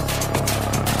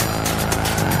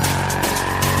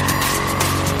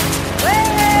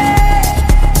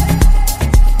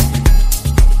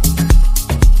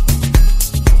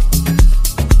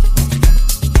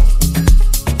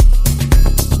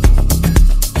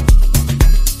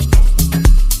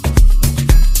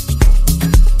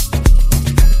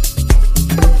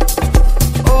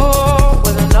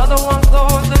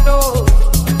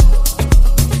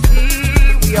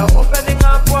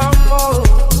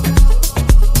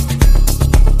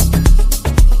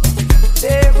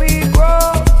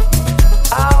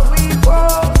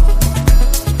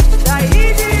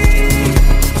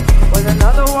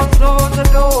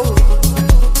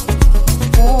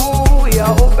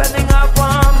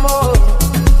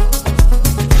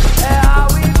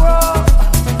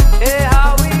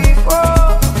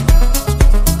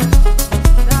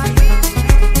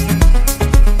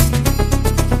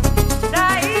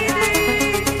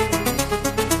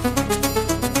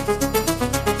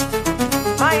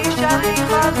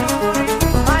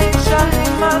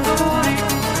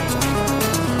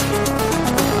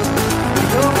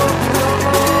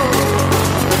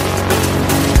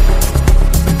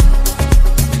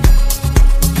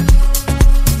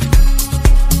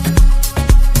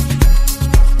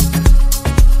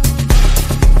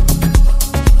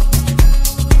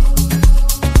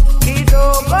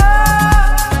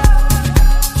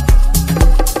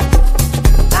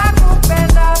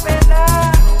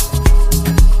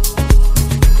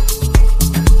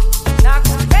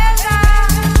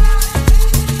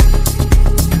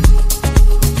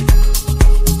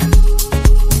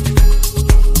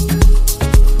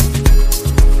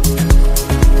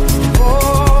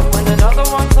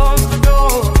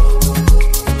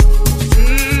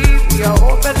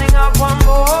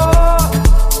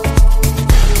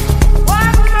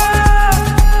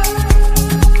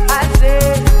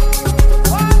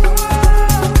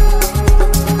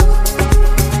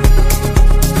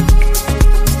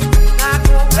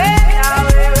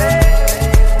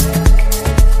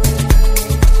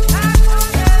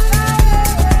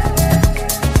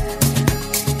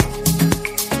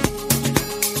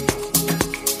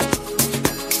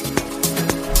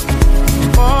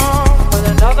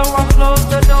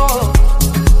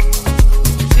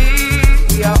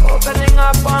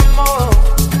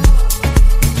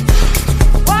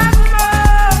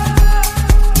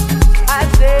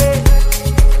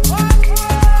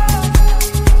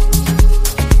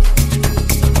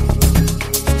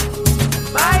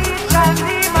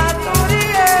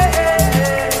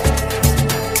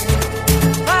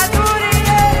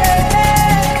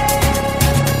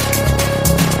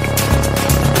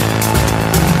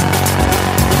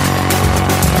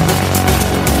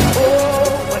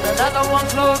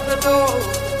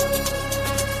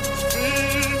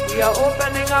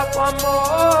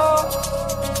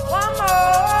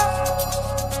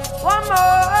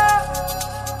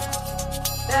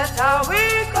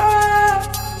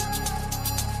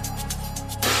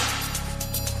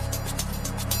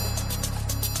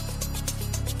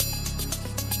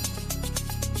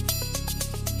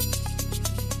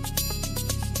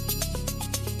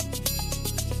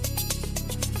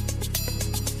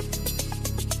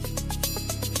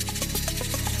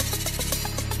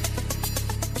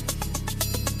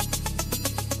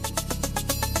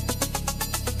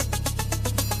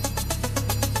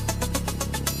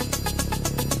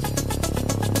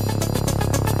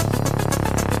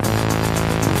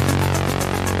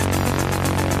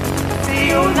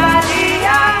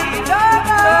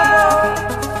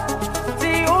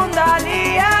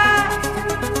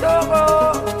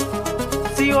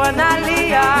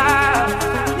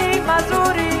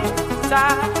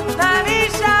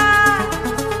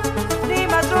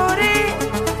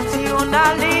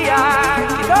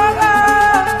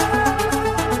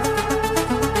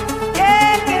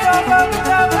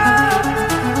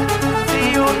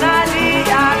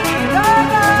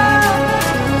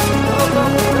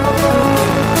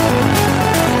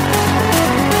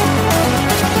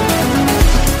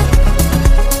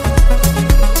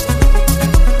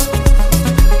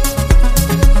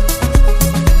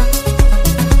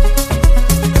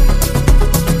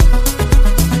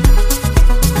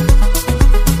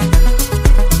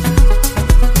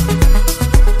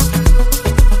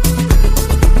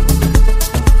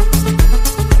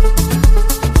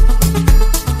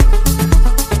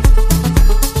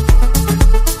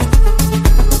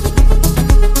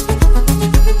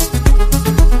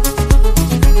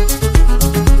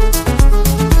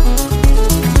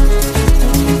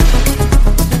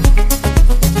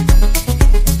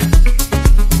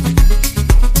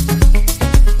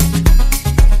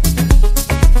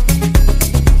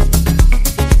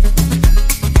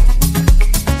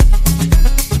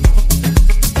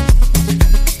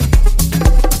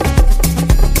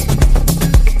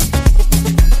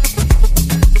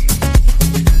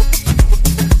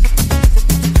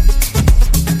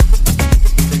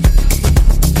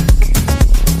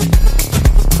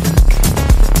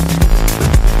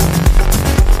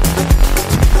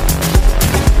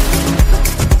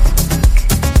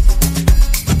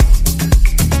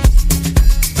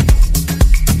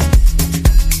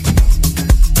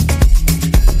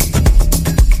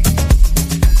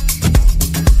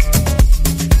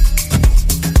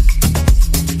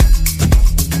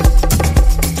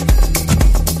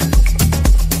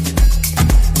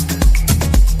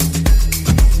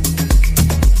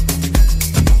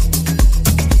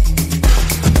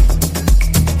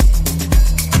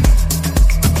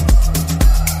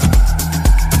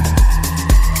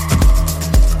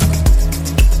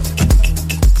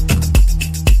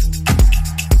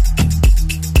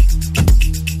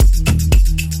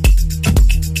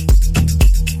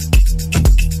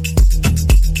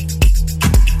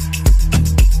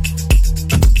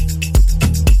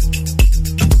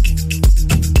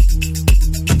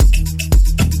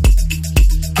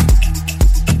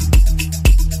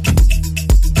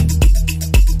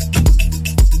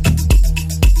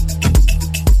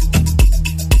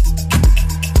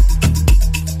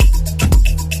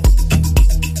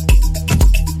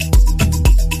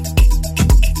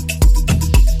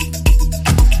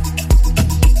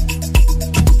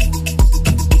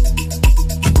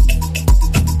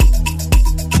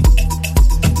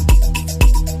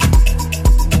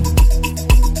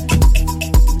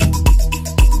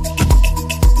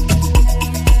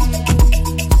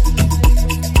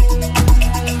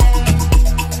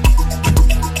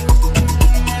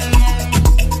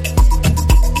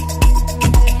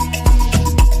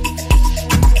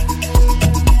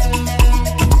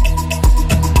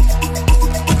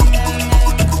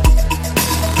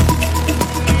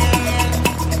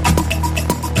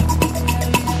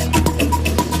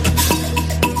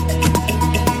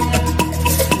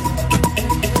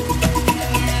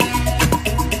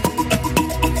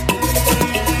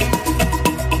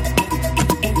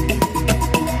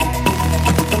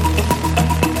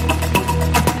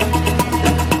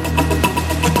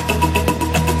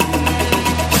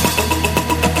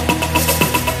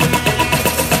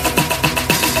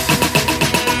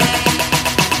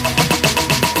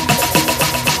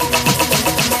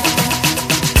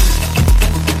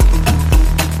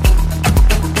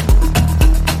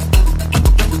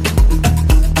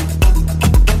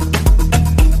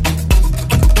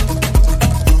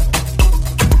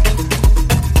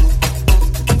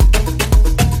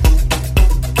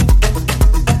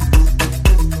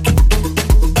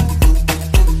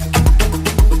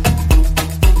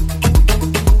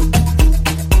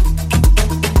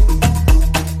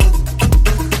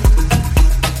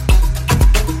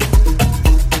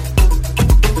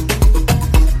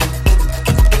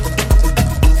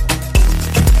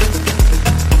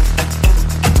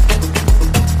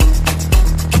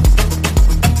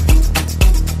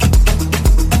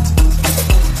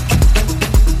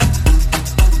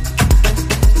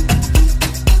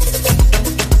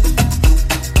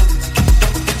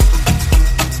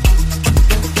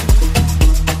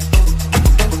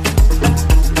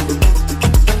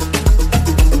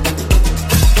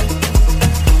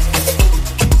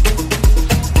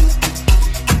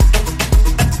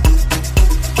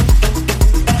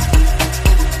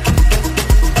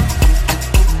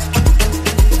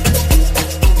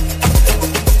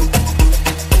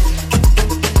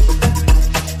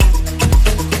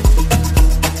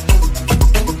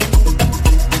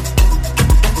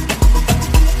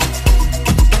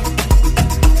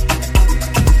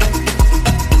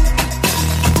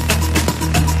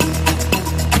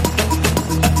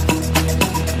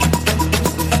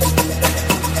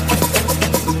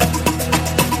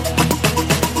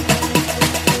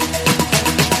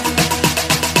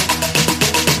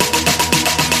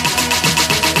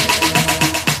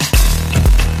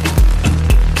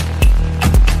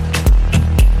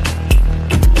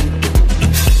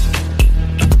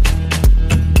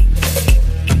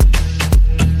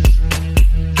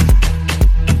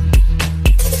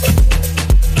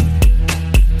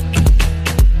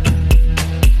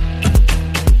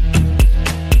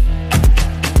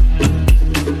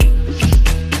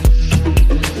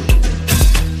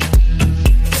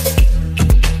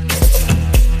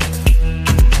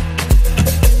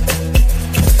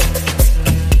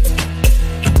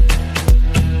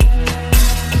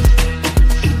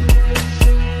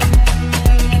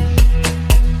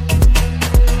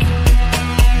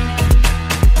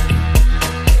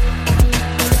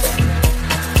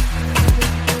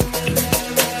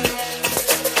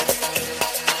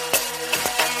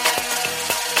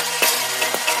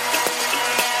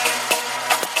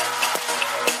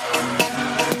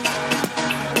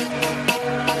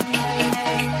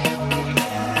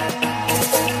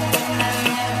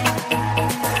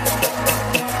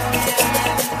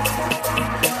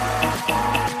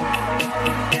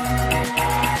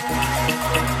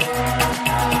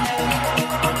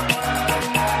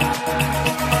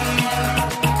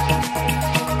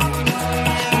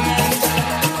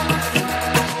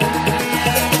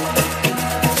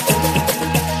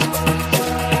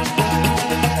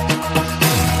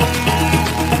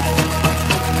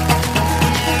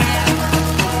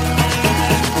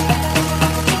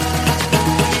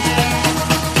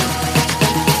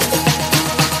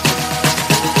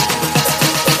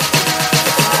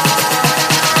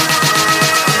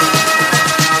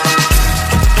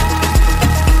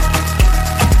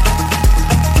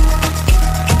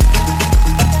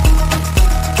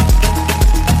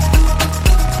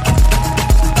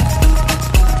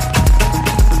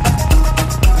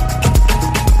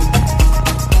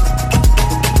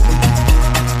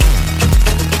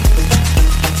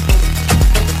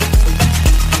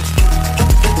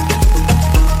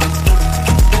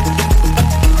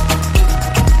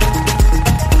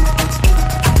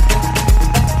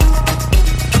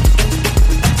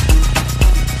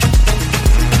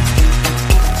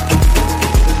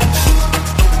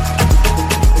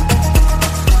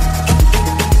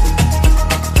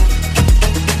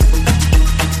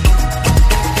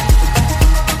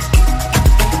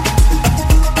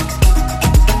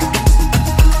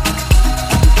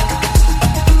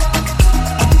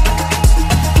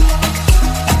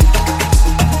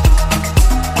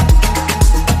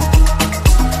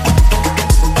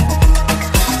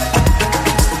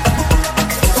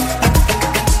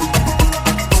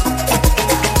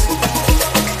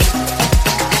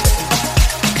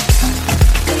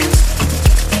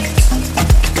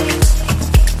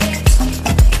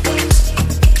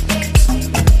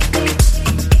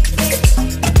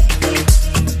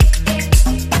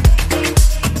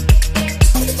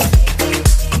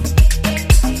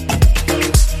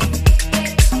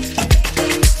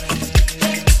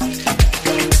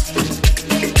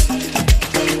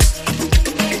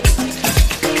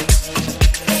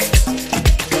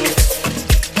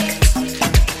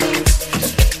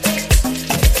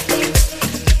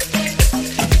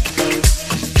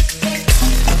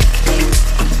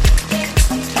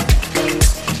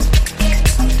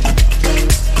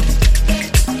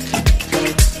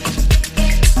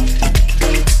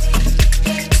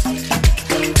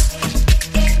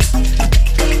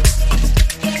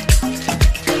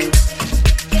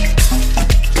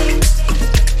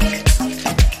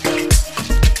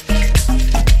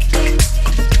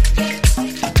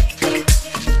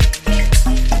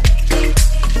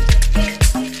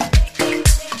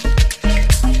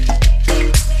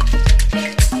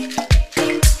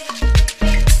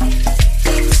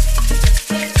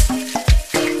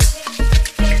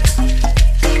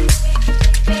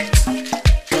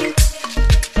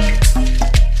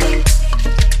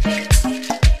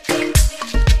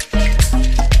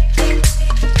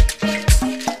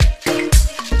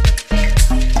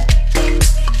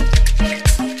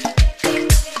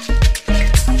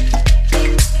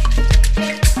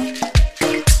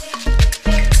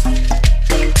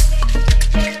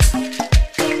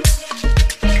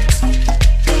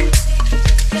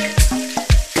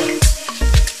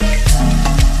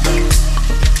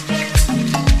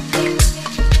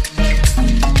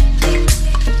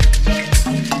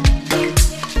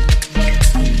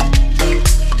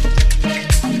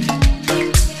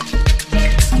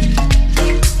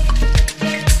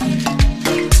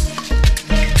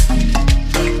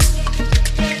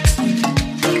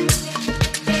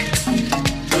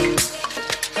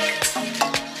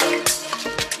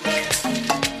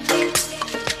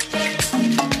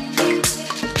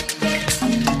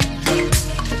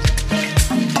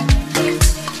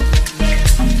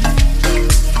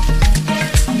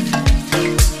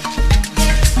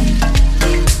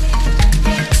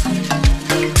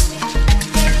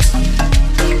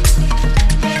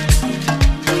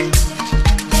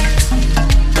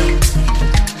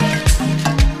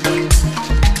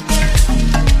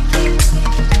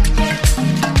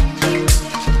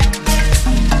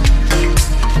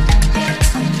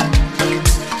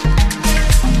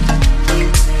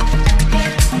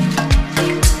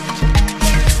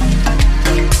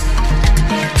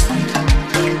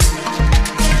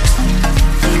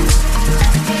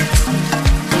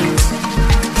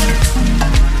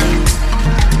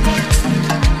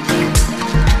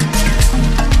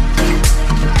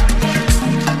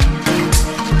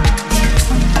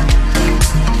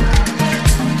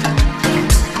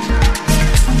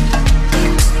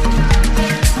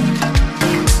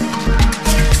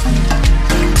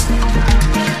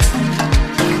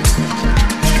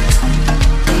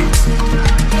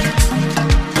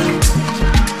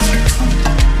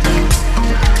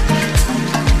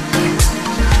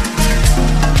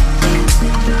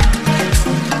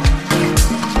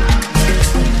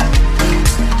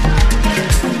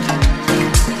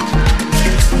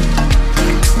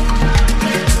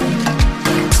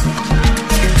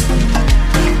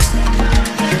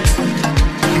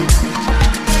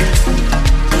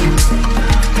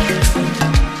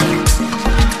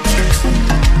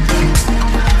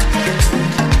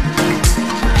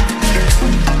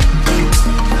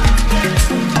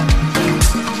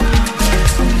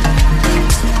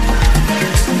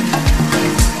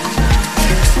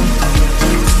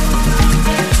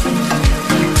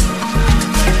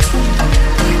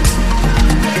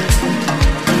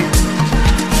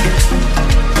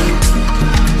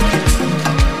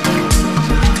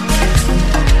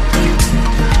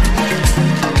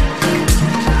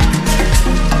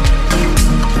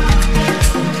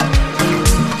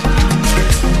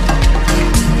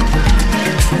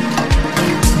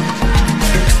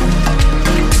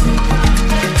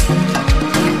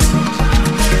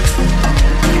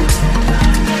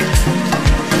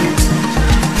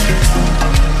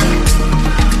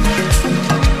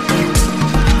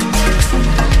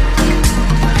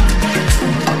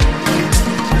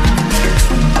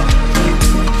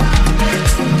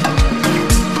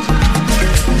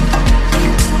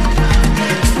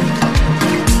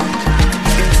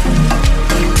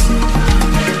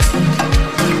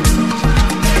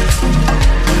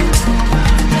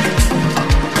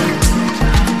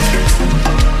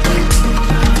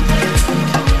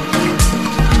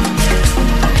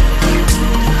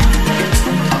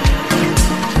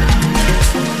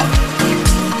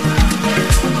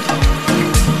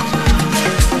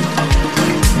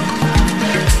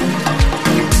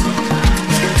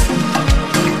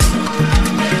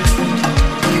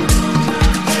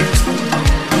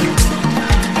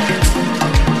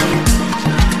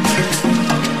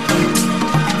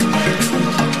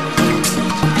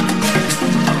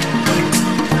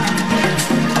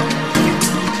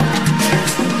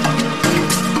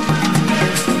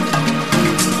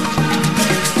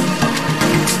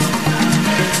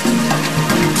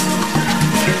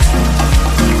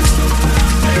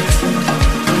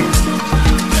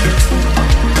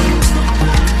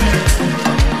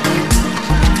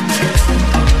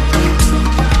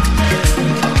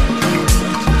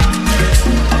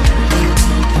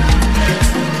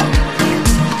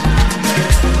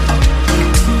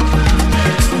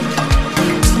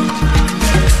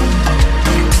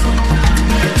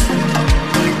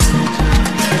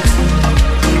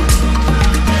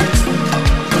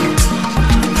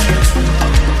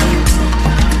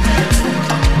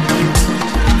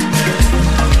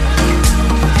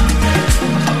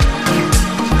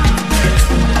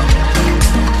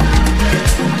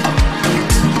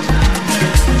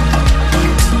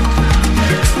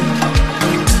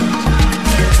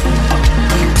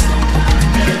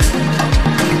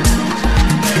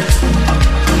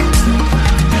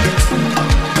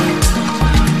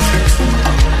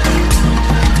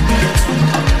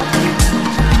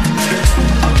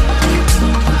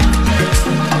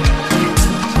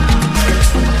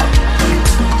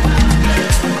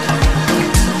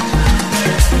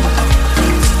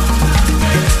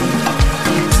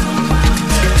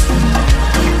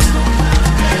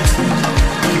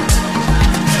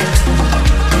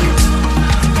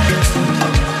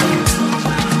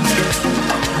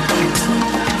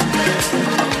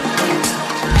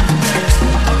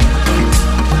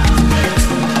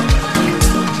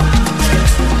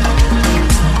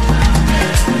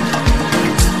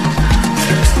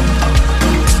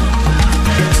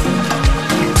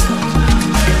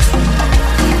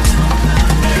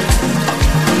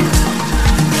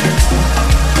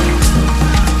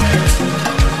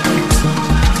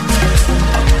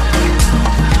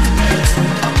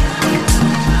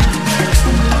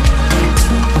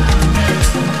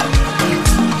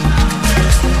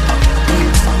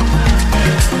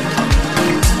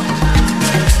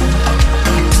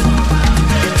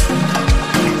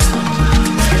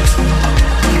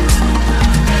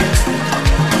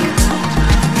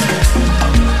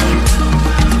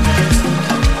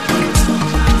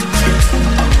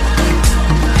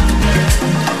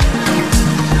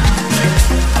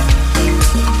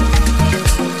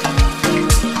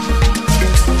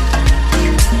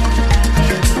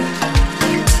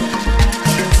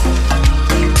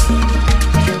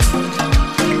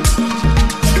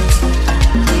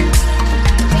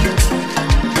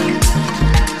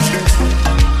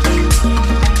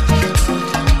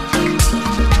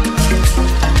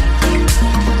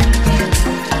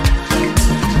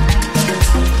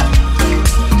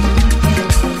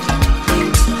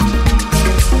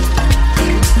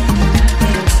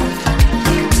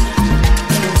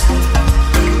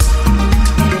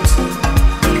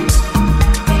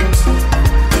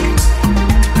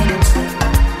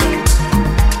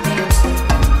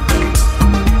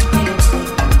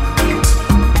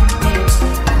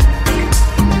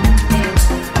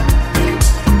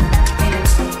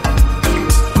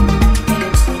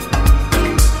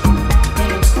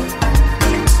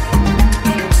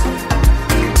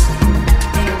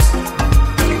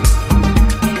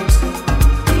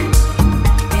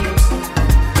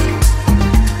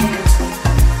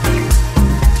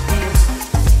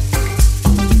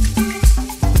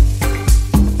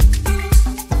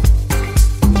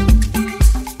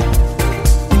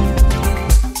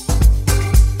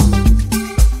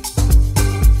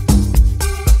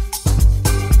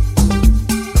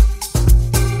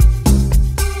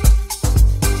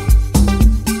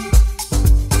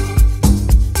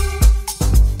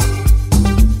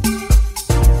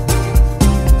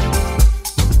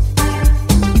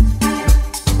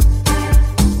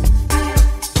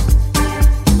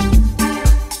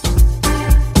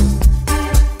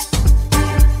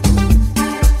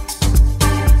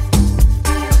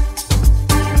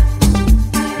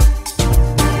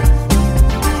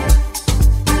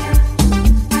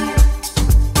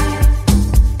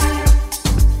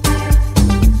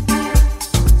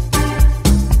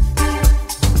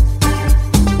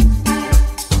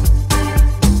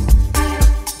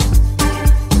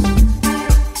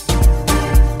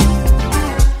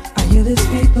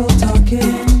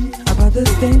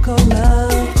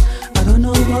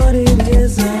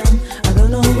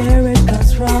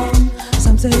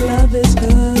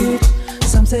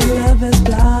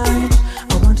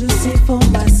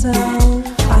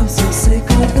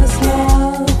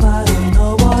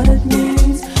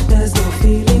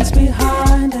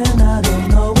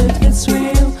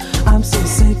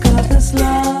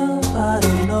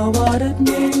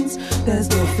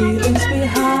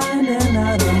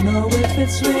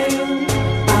 it's real.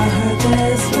 I heard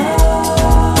there's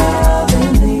love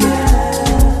in the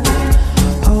air,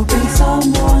 hoping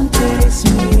someone takes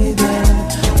me there,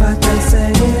 but they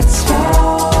say it's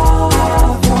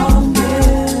far from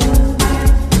here.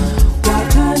 Why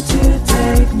can't you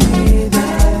take me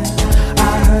there? I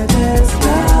heard there's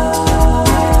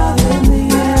love in the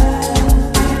air,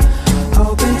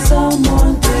 hoping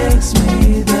someone takes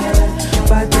me there,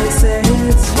 but they say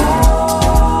it's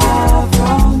far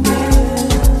from here.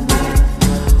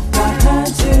 Why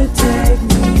can't you take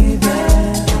me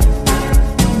there?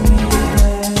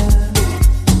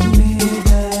 Me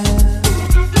there.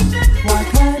 Why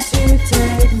can't you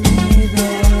take me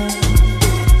there?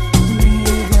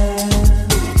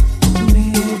 Me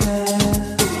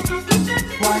there.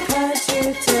 Why can't you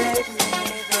take me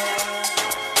there?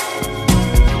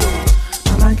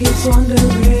 My mind keeps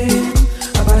wondering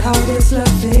about how this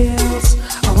love feels.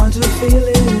 I want to feel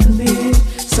it in me.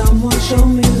 Someone show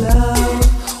me love.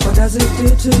 What does it do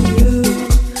to you?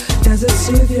 Does it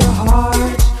soothe your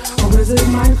heart, or is it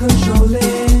mind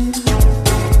controlling?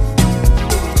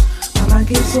 My mind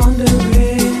keeps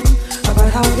wondering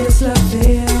about how this love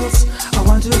feels. I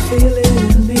want to feel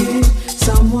it in me.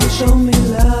 Someone show me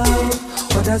love.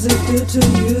 What does it do to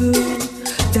you?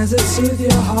 Does it soothe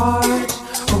your heart,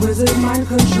 or is it mind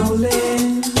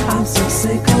controlling? I'm so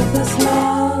sick of this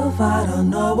love, I don't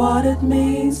know what it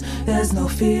means. There's no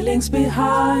feelings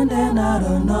behind, and I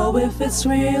don't know if it's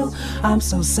real. I'm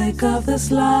so sick of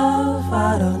this love,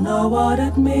 I don't know what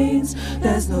it means.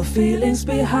 There's no feelings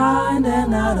behind,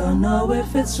 and I don't know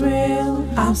if it's real.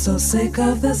 I'm so sick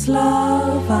of this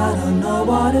love, I don't know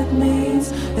what it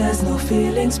means. There's no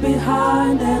feelings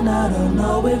behind, and I don't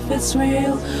know if it's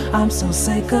real. I'm so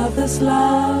sick of this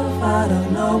love, I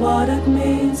don't know what it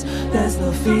means. There's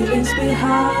no feelings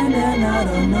behind, and I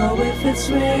don't know if it's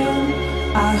real.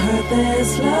 I heard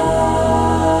there's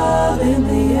love in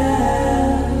the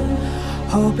air,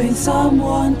 hoping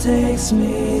someone takes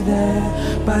me there,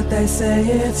 but they say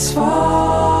it's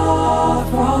far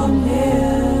from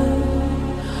here.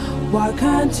 Why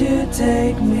can't you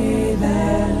take me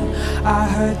there? I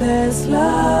heard there's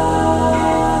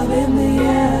love in the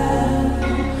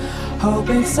air,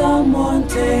 hoping someone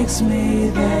takes me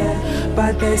there,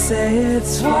 but they say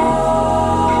it's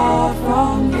far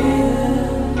from here.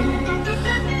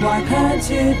 Why can't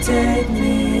you take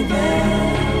me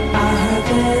there? I heard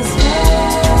there's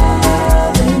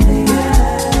love in the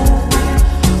air,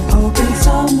 hoping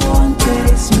someone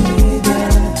takes me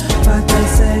there, but they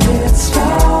say it's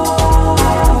far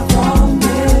from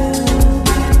here.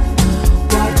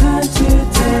 Why can't you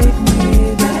take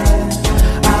me there?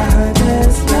 I heard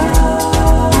there's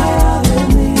love in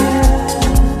the air,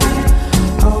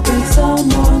 hoping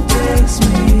someone takes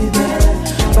me there,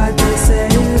 but they say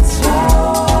it's far.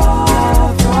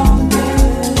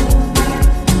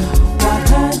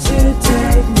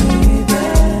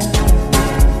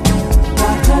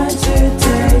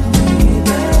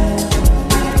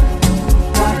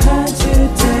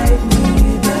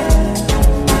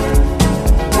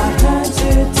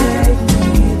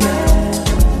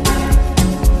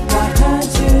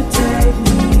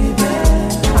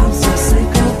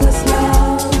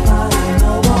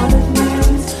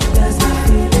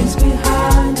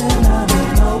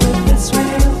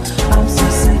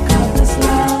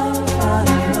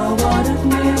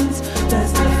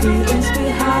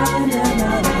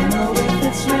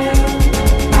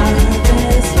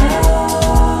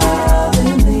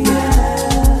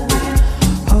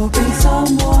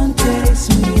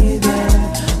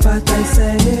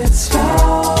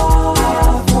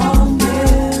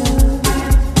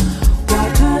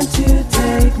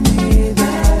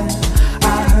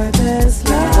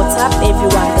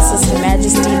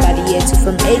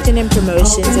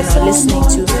 Promotions, and are listening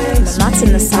to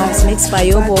Monotonous Sounds mixed by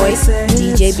your boy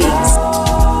djbiggz.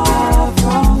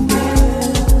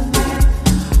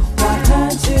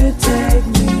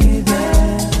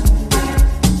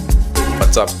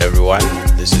 What's up, everyone?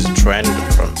 This is Trend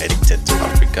from Addicted to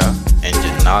Africa, and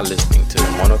you're now listening to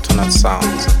the Monotonous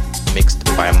Sounds mixed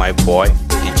by my boy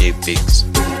djbiggz.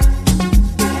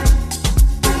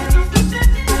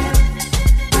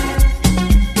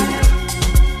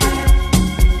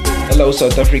 Hello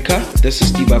South Africa, this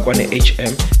is djbiggz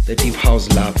HM, the Deep House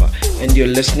Lover, and you're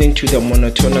listening to the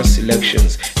Monotonous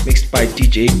Selections mixed by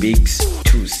djbiggz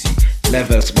 2C.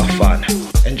 Levels Bafana.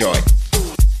 Enjoy.